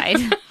terrified.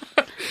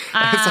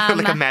 I was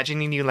like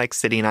imagining you like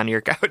sitting on your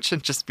couch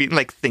and just being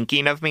like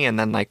thinking of me and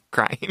then like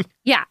crying.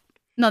 Yeah.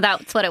 No,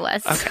 that's what it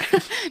was. Okay.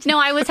 No,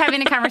 I was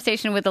having a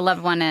conversation with a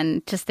loved one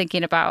and just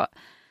thinking about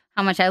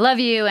how much I love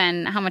you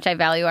and how much I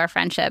value our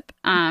friendship.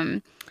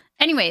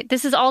 Anyway,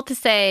 this is all to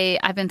say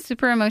I've been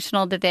super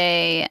emotional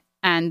today,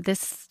 and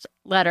this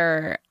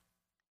letter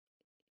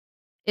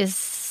is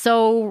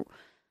so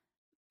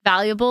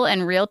valuable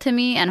and real to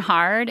me and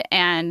hard,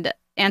 and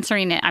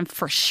answering it, I'm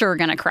for sure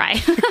going to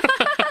cry.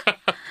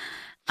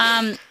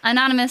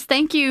 Anonymous,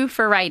 thank you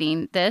for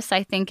writing this.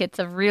 I think it's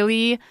a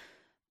really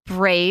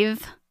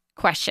brave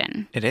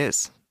question. It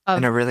is.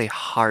 And a really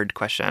hard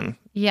question.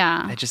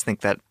 Yeah. I just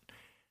think that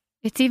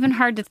it's even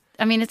hard to,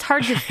 it's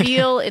hard to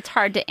feel. It's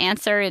hard to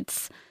answer.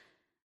 It's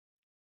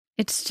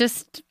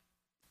just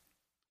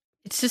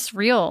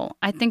real.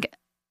 I think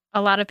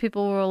a lot of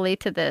people will relate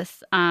to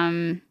this.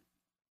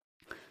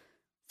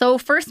 So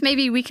first,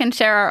 maybe we can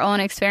share our own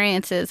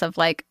experiences of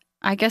like,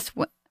 I guess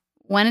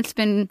when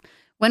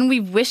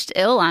we've wished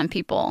ill on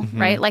people,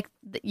 right? Like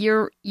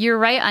you're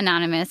right,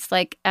 Anonymous.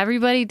 Like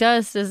everybody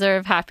does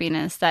deserve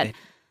happiness. That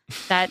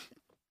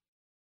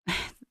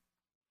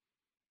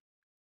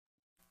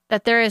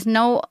there is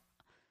no.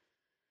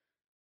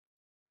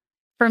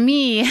 For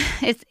me,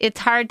 it's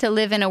hard to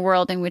live in a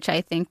world in which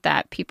I think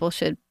that people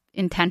should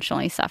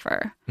intentionally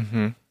suffer.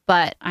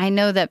 But I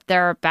know that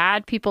there are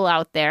bad people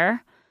out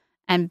there,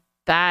 and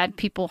bad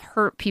people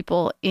hurt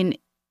people in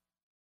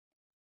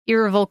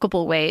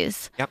irrevocable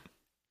ways. Yep.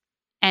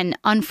 And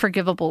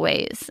unforgivable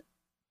ways.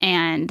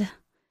 And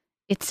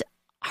it's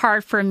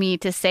hard for me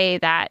to say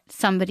that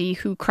somebody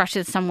who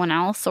crushes someone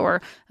else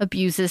or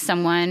abuses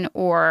someone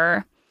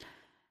or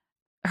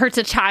hurts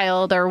a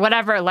child or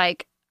whatever,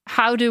 like,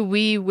 how do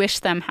we wish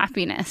them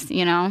happiness,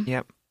 you know?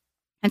 Yep.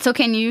 And so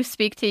can you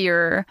speak to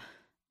your,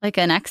 like,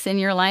 an ex in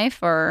your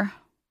life or?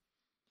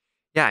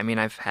 Yeah,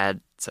 I've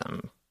had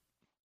some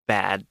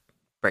bad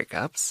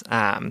breakups.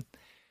 And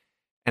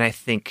I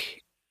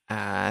think,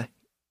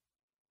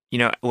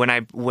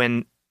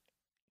 when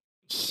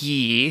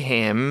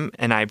him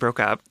and I broke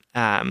up,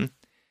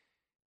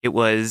 it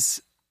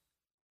was,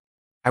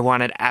 I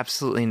wanted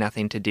absolutely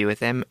nothing to do with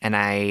him, and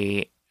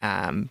I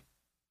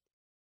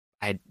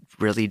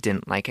really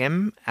didn't like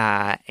him,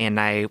 and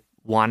I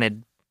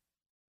wouldn't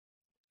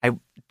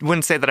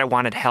say that I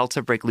wanted hell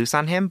to break loose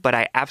on him, but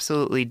I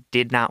absolutely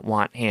did not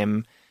want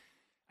him.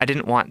 I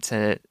didn't want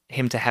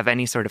him to have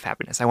any sort of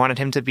happiness. I wanted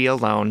him to be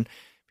alone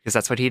because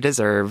that's what he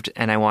deserved,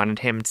 and I wanted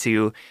him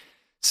to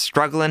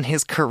struggle in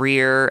his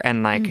career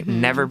and like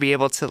never be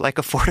able to like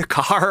afford a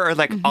car or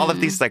like all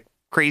of these like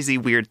crazy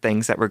weird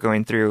things that were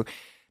going through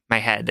my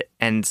head.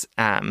 And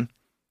I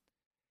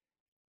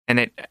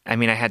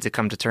had to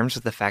come to terms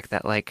with the fact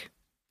that like,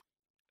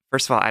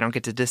 first of all, I don't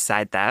get to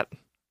decide that.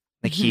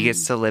 Like he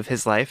gets to live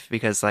his life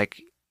because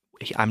like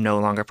I'm no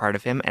longer part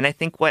of him. And I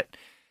think what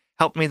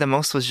helped me the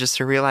most was just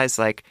to realize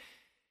like,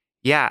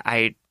 yeah,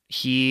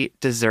 he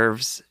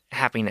deserves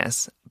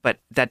happiness, but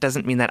that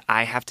doesn't mean that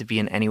I have to be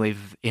in any way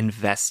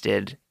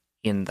invested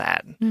in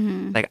that.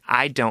 Like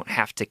I don't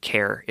have to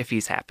care if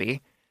he's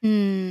happy.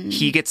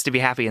 He gets to be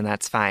happy and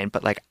that's fine,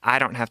 but like I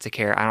don't have to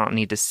care. I don't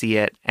need to see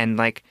it. And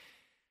like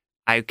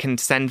I can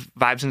send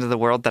vibes into the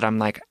world that I'm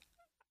like,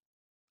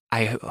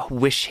 I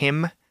wish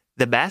him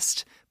the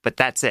best, but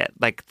that's it.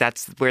 Like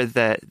that's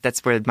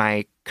where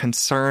my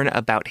concern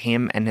about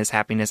him and his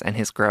happiness and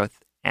his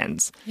growth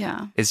ends.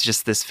 Yeah. It's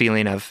just this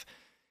feeling of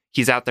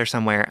he's out there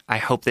somewhere. I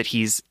hope that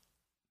he's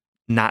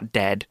not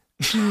dead.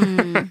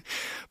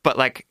 But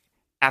like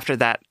after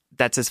that,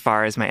 that's as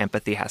far as my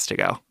empathy has to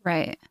go.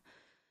 Right.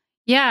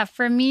 Yeah,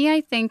 for me,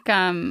 I think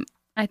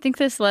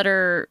this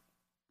letter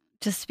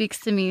just speaks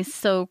to me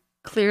so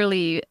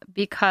clearly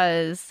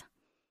because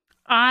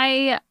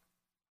I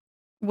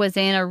was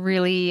in a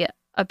really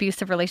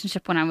abusive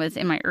relationship when I was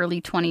in my early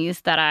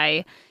 20s that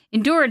I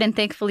endured and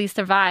thankfully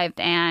survived.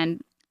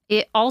 And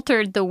it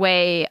altered the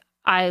way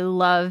I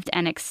loved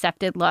and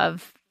accepted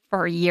love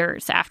for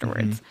years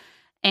afterwards.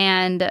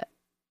 And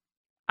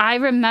I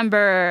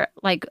remember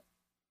like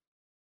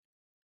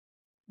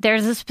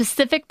there's a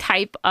specific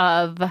type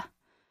of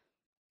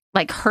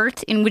like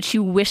hurt in which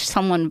you wish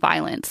someone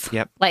violence.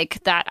 Yep.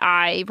 Like that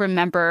I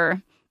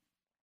remember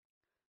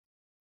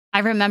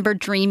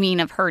dreaming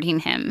of hurting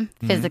him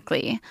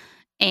physically.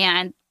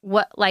 And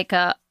what like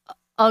a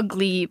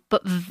ugly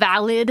but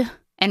valid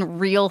and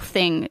real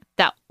thing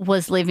that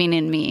was living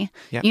in me.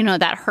 Yep. You know,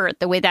 that hurt,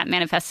 the way that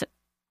manifested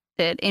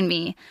in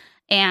me.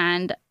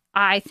 And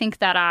I think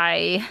that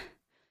I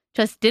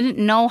just didn't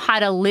know how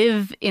to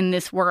live in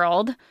this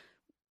world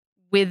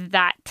with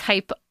that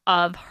type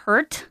of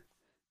hurt.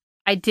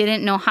 I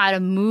didn't know how to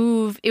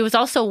move. It was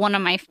also one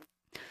of my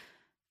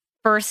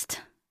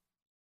first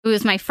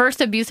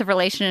abusive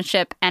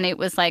relationship. And it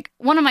was like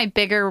one of my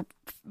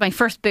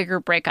first bigger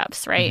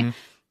breakups. Right.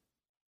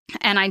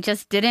 And I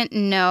just didn't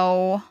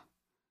know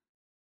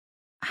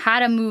how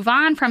to move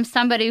on from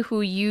somebody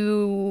who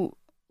you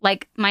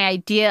like my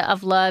idea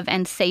of love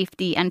and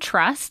safety and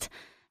trust,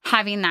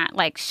 having that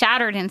like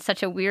shattered in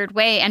such a weird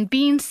way and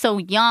being so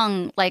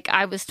young. Like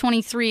I was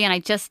 23 and I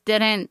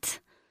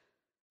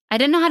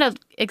didn't know how to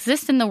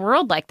exist in the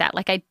world like that.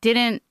 Like I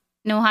didn't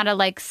know how to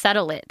like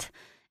settle it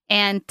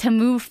and to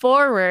move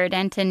forward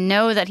and to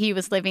know that he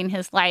was living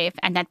his life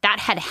and that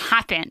had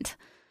happened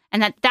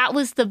and that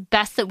was the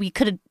best that we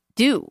could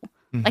do.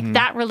 Like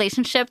that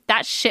relationship,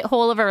 that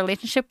shithole of a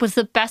relationship was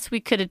the best we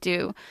could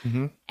do.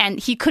 And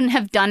he couldn't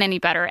have done any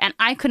better. And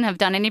I couldn't have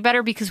done any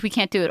better because we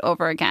can't do it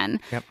over again.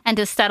 Yep. And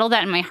to settle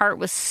that in my heart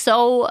was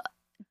so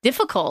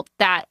difficult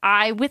that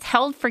I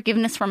withheld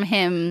forgiveness from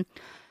him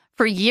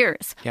for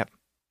years. Yep.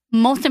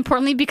 Most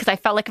importantly, because I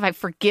felt like if I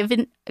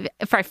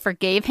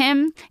forgave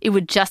him, it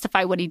would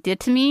justify what he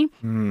did to me.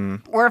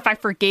 Or if I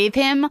forgave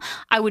him,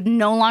 I would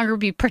no longer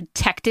be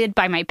protected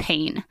by my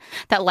pain.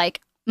 That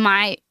like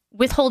my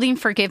withholding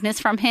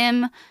forgiveness from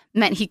him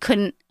meant he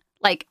couldn't,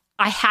 like,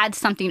 I had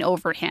something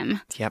over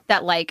him. Yep.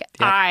 That like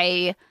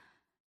I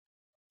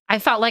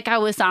felt like I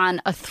was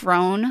on a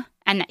throne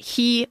and that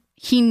he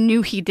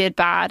knew he did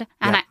bad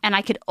and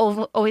I could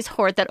always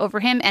hoard that over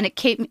him and it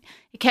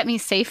kept me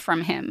safe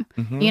from him,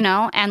 you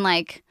know? And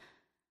like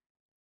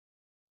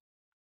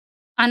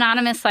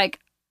Anonymous, like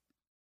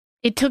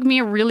it took me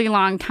a really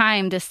long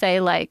time to say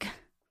like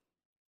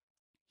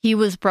he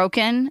was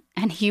broken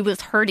and he was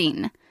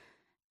hurting.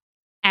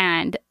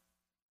 And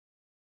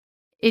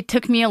it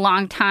took me a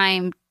long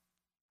time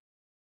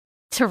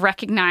to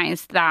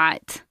recognize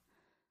that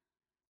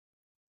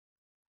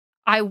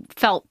I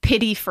felt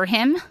pity for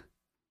him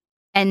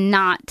and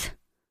not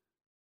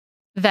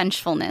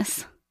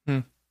vengefulness.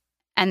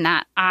 And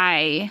that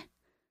I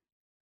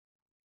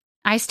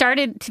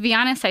started, to be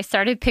honest, I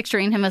started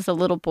picturing him as a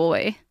little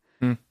boy.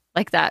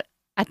 Like that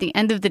at the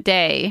end of the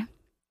day,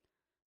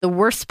 the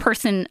worst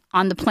person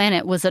on the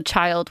planet was a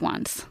child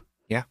once.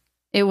 Yeah.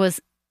 They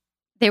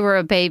were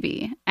a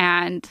baby,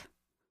 and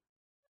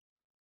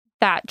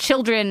that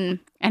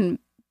children and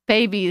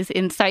babies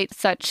incite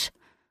such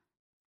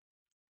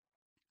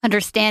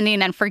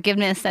understanding and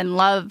forgiveness and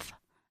love,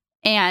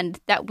 and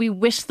that we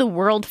wish the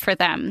world for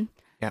them.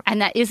 Yep.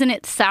 And that isn't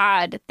it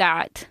sad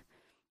that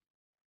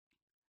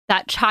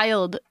that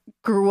child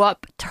grew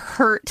up to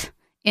hurt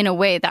in a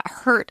way that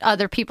hurt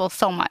other people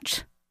so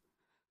much.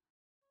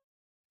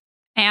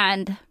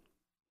 And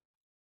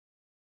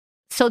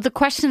so the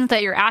questions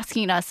that you're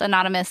asking us,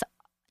 Anonymous,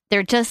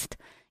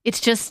 it's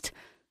just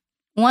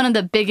one of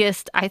the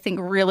biggest, I think,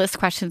 realist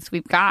questions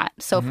we've got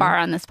so far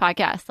on this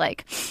podcast.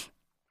 Like,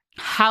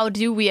 how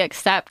do we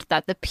accept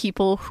that the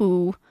people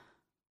who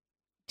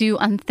do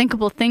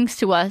unthinkable things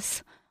to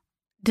us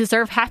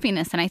deserve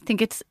happiness? And I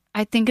think it's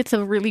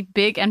a really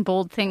big and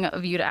bold thing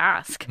of you to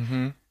ask.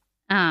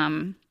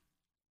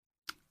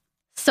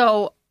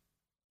 So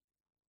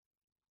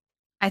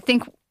I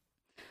think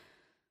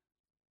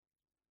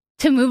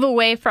to move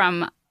away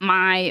from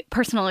my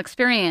personal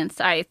experience,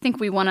 I think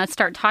we want to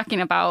start talking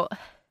about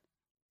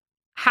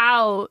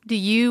how do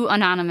you,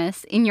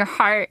 Anonymous, in your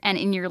heart and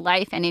in your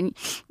life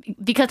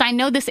because I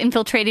know this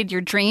infiltrated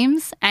your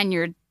dreams and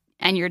your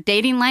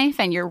dating life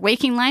and your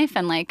waking life,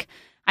 and like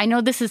I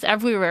know this is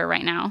everywhere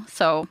right now.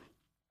 So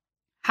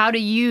how do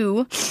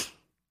you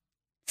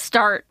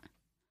start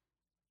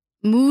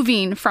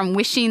moving from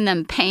wishing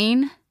them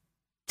pain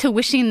to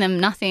wishing them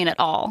nothing at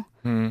all,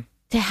 to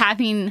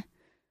having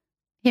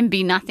him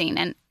be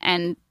nothing?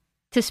 And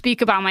to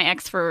speak about my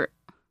ex for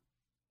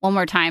one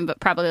more time, but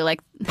probably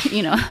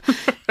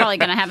probably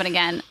going to happen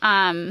again.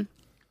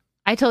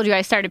 I told you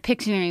I started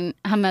picturing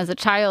him as a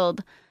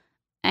child,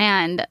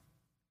 and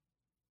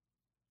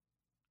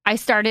I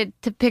started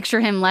to picture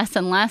him less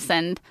and less,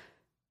 and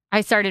I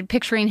started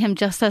picturing him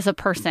just as a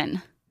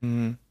person,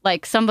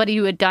 like somebody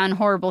who had done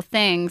horrible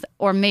things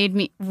or made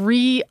me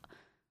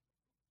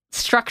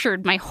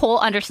restructured my whole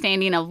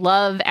understanding of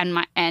love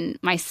and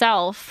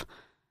myself.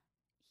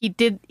 He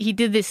did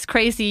this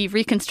crazy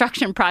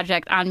reconstruction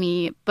project on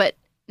me, but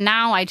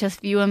now I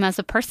just view him as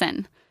a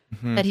person,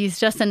 that he's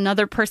just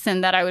another person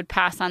that I would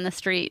pass on the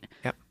street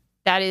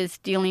that is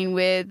dealing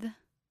with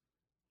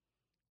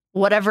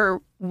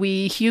whatever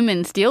we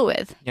humans deal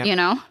with, And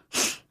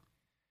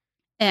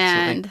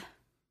Absolutely.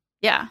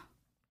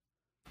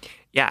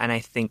 Yeah, and I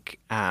think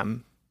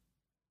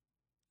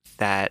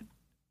that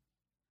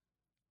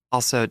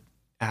also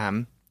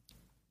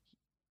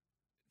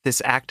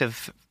this act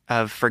of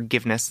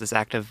forgiveness, this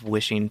act of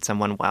wishing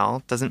someone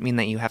well, doesn't mean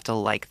that you have to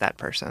like that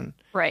person.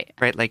 right.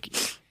 Like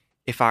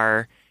if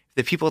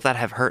the people that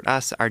have hurt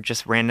us are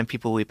just random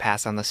people we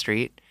pass on the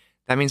street,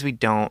 that means we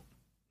don't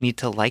need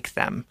to like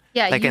them.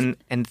 Yeah, like and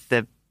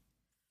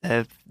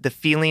the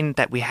feeling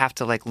that we have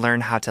to like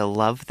learn how to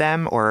love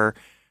them or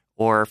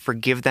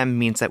forgive them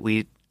means that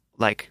we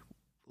like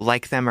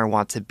them or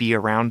want to be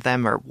around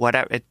them or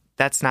whatever.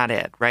 That's not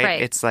it,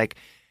 right? It's like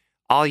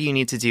all you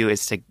need to do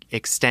is to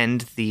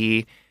extend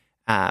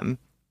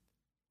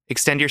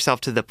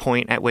yourself to the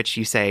point at which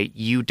you say,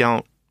 you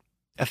don't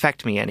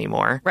affect me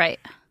anymore. Right.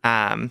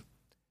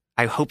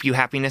 I hope you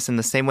happiness in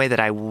the same way that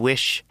I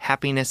wish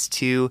happiness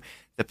to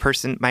the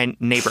person, my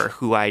neighbor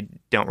who I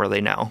don't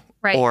really know.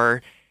 Right.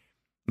 Or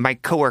my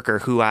coworker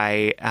who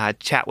I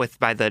chat with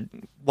by the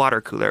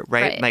water cooler,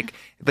 right? Like,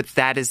 but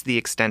that is the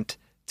extent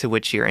to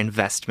which your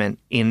investment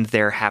in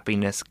their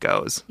happiness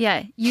goes.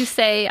 Yeah. You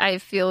say I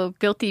feel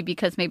guilty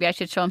because maybe I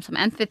should show him some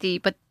empathy,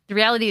 but the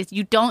reality is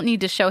you don't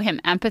need to show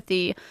him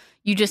empathy.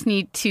 You just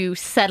need to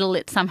settle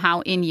it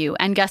somehow in you.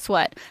 And guess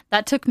what?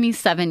 That took me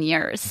 7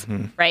 years,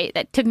 right?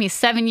 That took me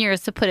 7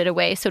 years to put it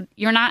away. So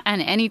you're not on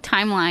any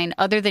timeline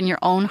other than your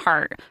own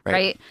heart,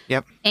 right?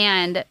 Yep.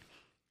 And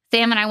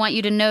Sam, and I want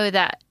you to know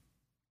that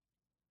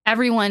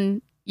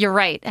you're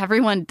right.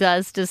 Everyone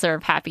does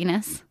deserve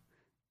happiness.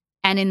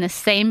 And in the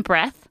same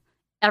breath,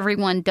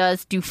 everyone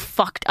does do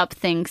fucked up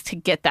things to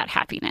get that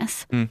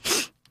happiness.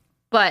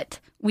 But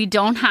we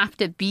don't have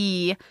to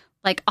be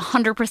like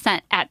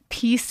 100% at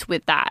peace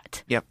with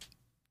that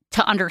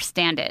to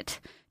understand it.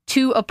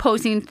 Two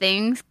opposing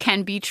things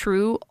can be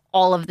true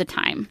all of the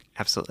time.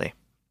 Absolutely.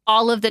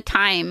 All of the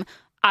time,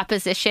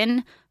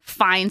 opposition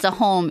finds a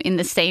home in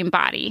the same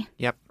body.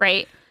 Yep.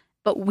 Right?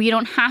 But we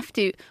don't have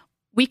to.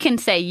 We can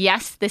say,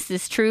 yes, this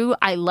is true.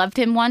 I loved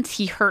him once.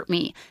 He hurt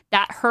me.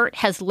 That hurt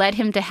has led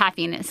him to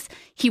happiness.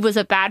 He was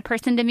a bad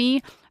person to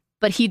me,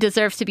 but he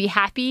deserves to be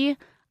happy.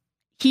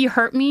 He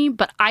hurt me,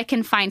 but I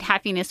can find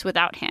happiness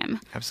without him.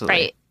 Absolutely.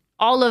 Right?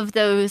 All of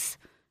those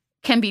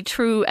can be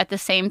true at the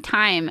same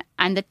time.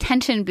 And the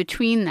tension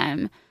between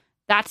them,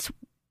 that's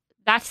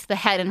the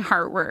head and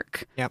heart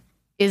work. Yep.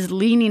 Is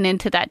leaning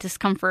into that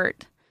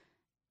discomfort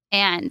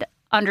and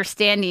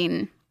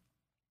understanding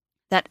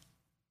that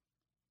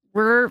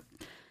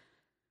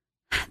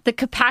the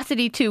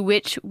capacity to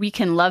which we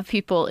can love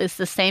people is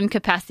the same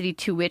capacity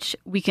to which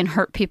we can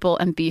hurt people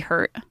and be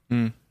hurt.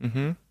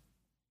 Mm-hmm.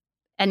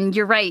 And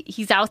you're right.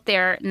 He's out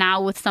there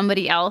now with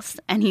somebody else,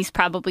 and he's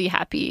probably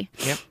happy.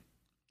 Yep.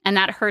 And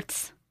that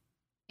hurts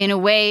in a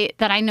way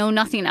that I know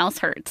nothing else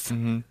hurts.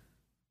 Mm-hmm.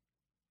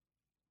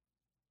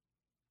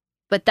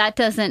 But that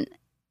doesn't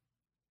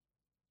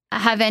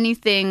have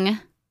anything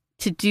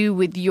to do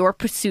with your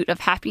pursuit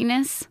of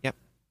happiness. Yep.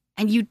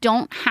 And you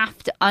don't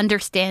have to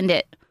understand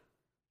it.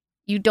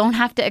 You don't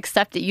have to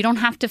accept it. You don't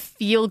have to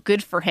feel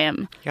good for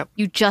him. Yep.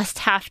 You just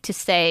have to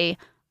say,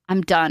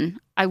 I'm done.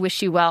 I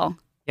wish you well.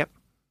 Yep.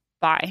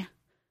 Bye.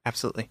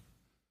 Absolutely.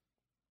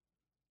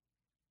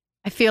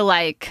 I feel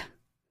like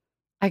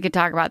I could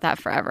talk about that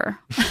forever.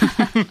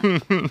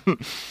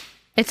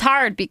 It's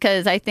hard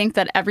because I think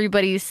that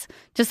everybody's,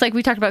 just like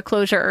we talked about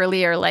closure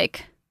earlier,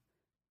 like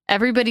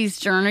everybody's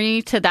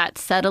journey to that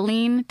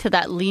settling, to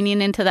that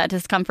leaning into that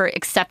discomfort,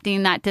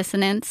 accepting that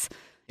dissonance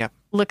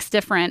looks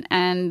different.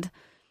 And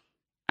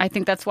I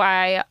think that's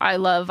why I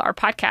love our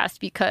podcast,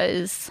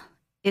 because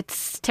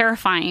it's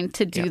terrifying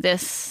to do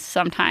this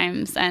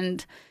sometimes.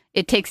 And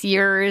it takes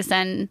years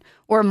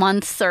or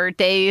months or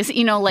days,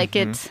 like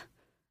it's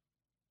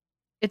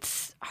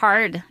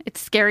hard. It's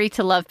scary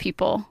to love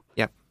people.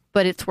 Yep.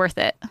 But it's worth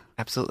it.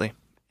 Absolutely.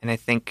 And I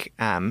think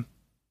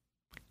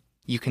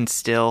you can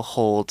still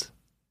hold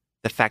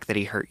the fact that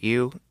he hurt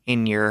you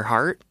in your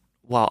heart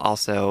while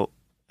also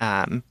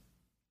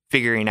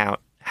figuring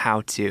out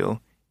how to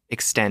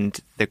extend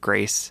the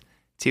grace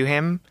to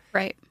him.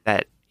 Right.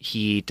 That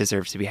he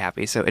deserves to be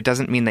happy. So it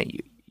doesn't mean that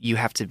you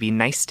have to be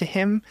nice to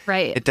him.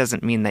 Right. It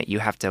doesn't mean that you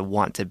have to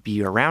want to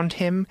be around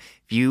him.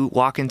 If you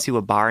walk into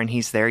a bar and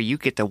he's there, you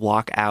get to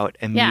walk out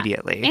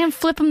immediately. And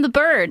flip him the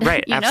bird.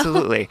 Right.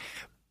 Absolutely.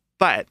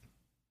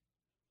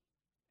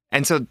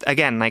 And so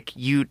again, like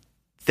the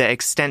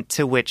extent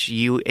to which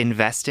you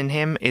invest in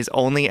him is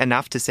only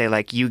enough to say,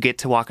 like, you get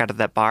to walk out of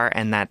that bar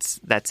and that's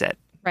it.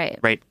 Right.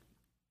 Right.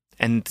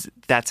 And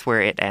that's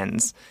where it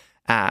ends.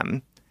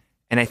 And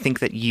I think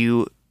that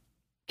you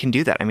can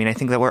do that. I mean, I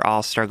think that we're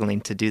all struggling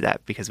to do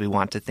that because we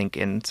want to think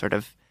in sort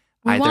of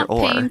either or.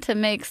 We want pain to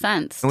make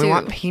sense, and we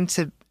want pain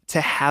to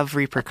have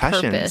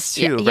repercussions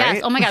too, right?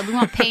 Yes. Oh my God. We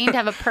want pain to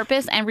have a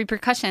purpose and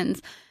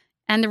repercussions.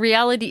 And the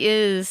reality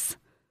is,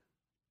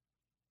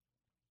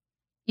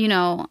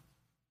 me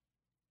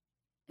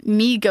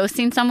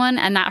ghosting someone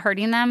and not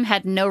hurting them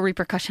had no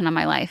repercussion on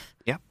my life.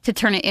 Yeah. To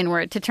turn it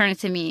inward, to turn it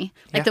to me.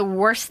 Like the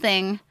worst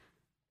thing.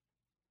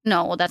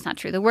 No, well, that's not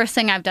true. The worst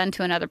thing I've done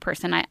to another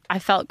person, I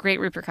felt great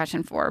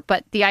repercussion for.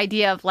 But the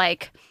idea of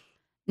like,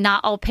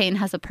 not all pain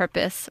has a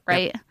purpose,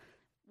 right? Yep.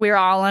 We're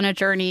all on a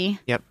journey.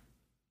 Yep.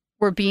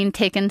 We're being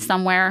taken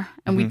somewhere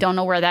and we don't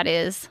know where that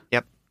is.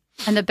 Yep.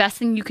 And the best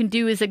thing you can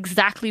do is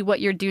exactly what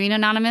you're doing,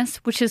 Anonymous,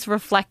 which is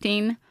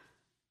reflecting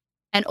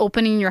and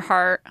opening your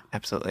heart.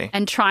 Absolutely.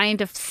 And trying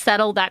to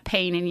settle that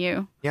pain in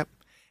you. Yep.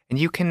 And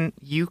you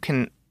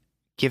can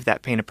give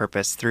that pain a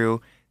purpose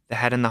through the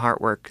head and the heart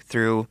work,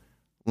 through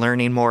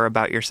learning more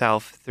about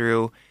yourself,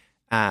 through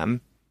doing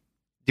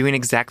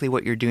exactly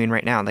what you're doing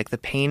right now. Like, the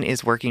pain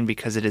is working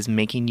because it is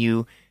making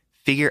you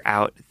figure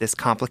out this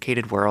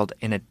complicated world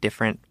in a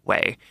different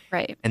way.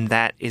 Right. And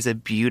that is a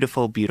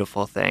beautiful,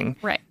 beautiful thing.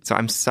 Right. So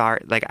I'm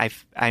sorry, like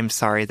I'm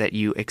sorry that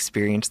you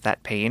experienced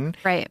that pain.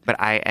 Right. But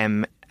I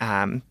am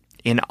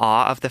in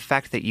awe of the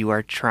fact that you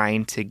are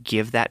trying to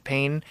give that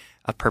pain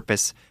a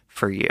purpose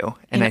for you.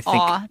 And I think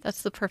awe,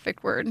 that's the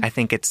perfect word. I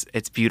think it's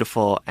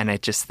beautiful, and I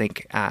just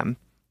think that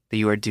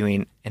you are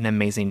doing an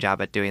amazing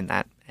job at doing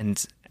that.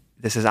 And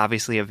this is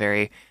obviously a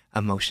very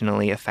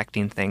emotionally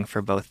affecting thing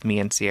for both me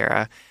and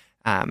Sierra.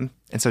 And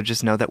so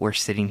just know that we're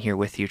sitting here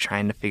with you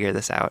trying to figure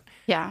this out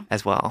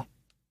as well.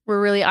 We're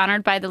really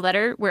honored by the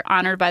letter. We're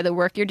honored by the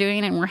work you're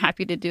doing, and we're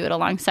happy to do it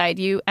alongside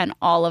you and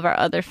all of our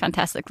other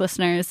fantastic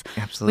listeners.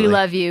 Absolutely. We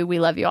love you. We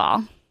love you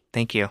all.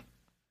 Thank you.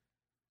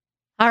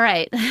 All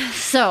right.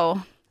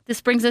 So this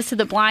brings us to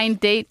the blind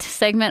date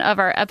segment of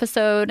our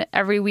episode.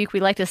 Every week we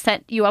like to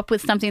set you up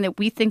with something that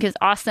we think is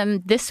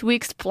awesome. This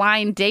week's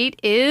blind date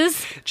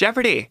is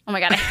Jeopardy. Oh my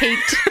God,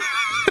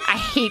 I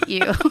hate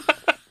you.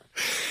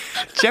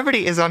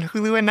 Jeopardy is on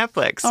Hulu and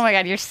Netflix. Oh my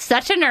God, you're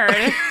such a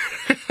nerd.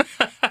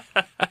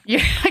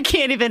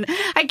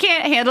 I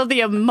can't handle the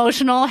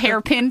emotional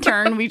hairpin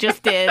turn we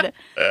just did.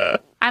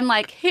 I'm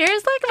like,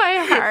 here's like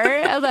my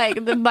heart,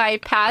 like my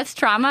past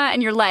trauma,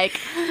 and you're like,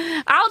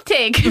 I'll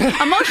take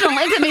emotional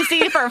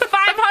intimacy for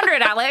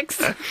 $500,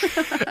 Alex.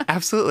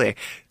 Absolutely.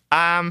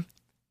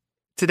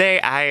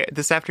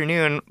 This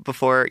afternoon,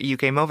 before you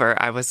came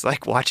over, I was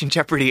like watching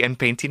Jeopardy and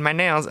painting my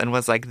nails and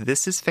was like,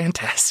 this is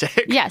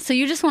fantastic. Yeah, so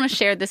you just want to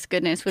share this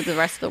goodness with the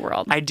rest of the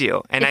world. I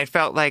do. And I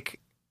felt like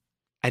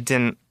I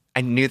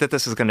knew that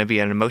this was going to be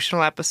an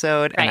emotional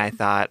episode, right. And I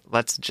thought,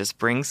 let's just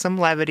bring some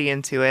levity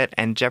into it.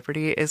 And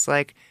Jeopardy is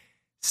like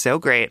so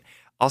great.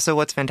 Also,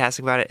 what's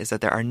fantastic about it is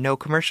that there are no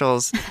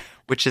commercials,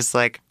 which is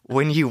like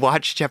when you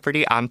watch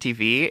Jeopardy on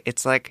TV,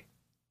 it's like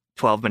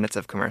 12 minutes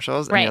of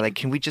commercials. And you're like,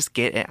 can we just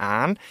get it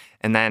on?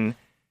 And then...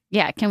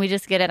 Yeah, can we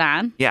just get it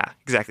on? Yeah,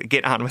 exactly.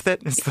 Get on with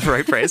it is the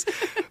right phrase.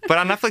 But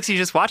on Netflix, you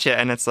just watch it,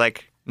 and it's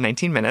like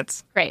 19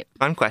 minutes. Great.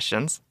 Fun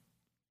questions.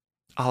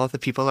 All of the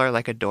people are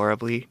like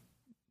adorably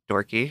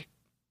dorky.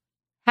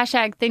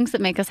 # things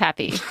that make us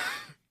happy.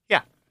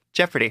 Yeah,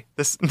 Jeopardy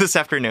this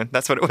afternoon.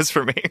 That's what it was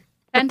for me.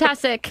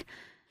 Fantastic.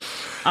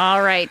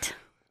 All right.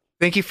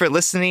 Thank you for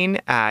listening.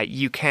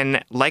 You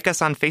can like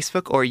us on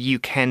Facebook, or you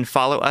can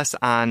follow us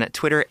on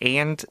Twitter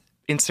and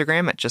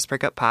Instagram at Just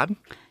Break Up Pod.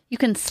 You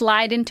can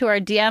slide into our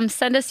DMs,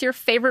 send us your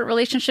favorite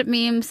relationship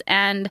memes,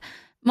 and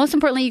Most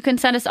importantly, you can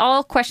send us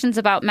all questions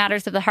about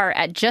matters of the heart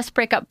at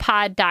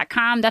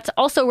justbreakuppod.com. That's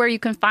also where you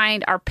can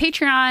find our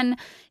Patreon.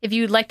 If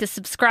you'd like to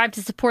subscribe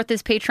to support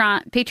this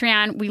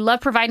Patreon, we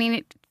love providing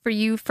it for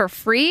you for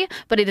free,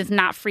 but it is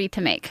not free to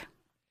make.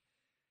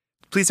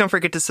 Please don't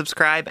forget to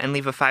subscribe and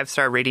leave a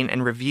 5-star rating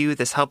and review.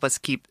 This helps us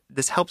keep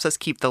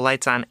the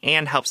lights on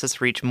and helps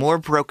us reach more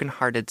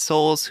brokenhearted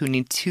souls who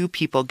need two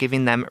people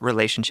giving them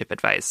relationship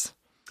advice.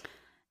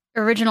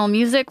 Original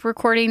music,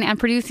 recording, and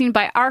producing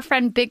by our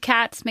friend Big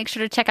Cats. Make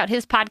sure to check out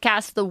his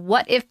podcast, the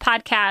What If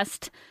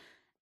Podcast.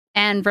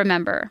 And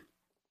remember,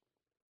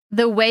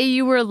 the way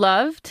you were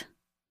loved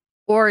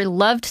or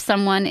loved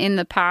someone in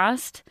the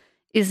past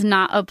is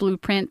not a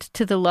blueprint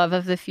to the love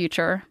of the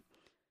future.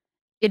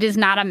 It is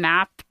not a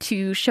map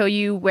to show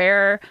you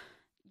where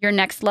your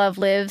next love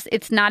lives.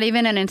 It's not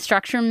even an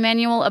instruction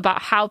manual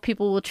about how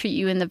people will treat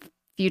you in the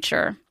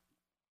future.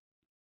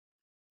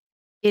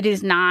 It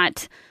is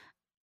not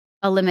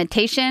a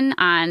limitation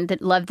on the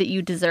love that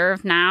you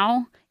deserve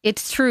now.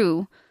 It's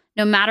true.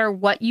 No matter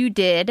what you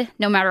did,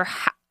 no matter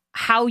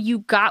how you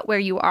got where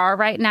you are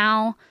right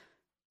now,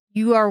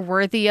 you are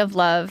worthy of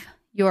love.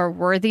 You are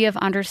worthy of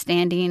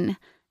understanding.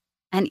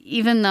 And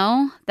even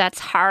though that's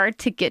hard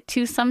to get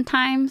to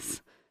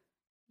sometimes,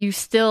 you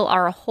still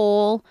are a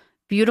whole,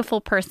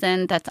 beautiful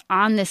person that's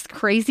on this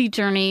crazy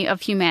journey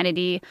of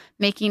humanity,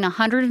 making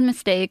 100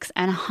 mistakes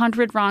and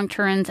 100 wrong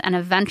turns, and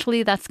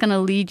eventually that's going to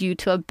lead you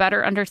to a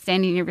better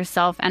understanding of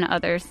yourself and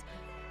others.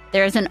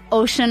 There's an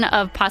ocean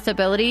of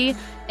possibility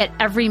at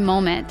every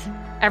moment.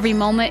 Every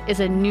moment is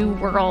a new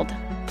world,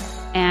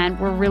 and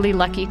we're really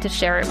lucky to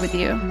share it with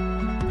you.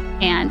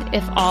 And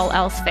if all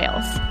else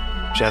fails,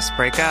 just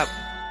break up.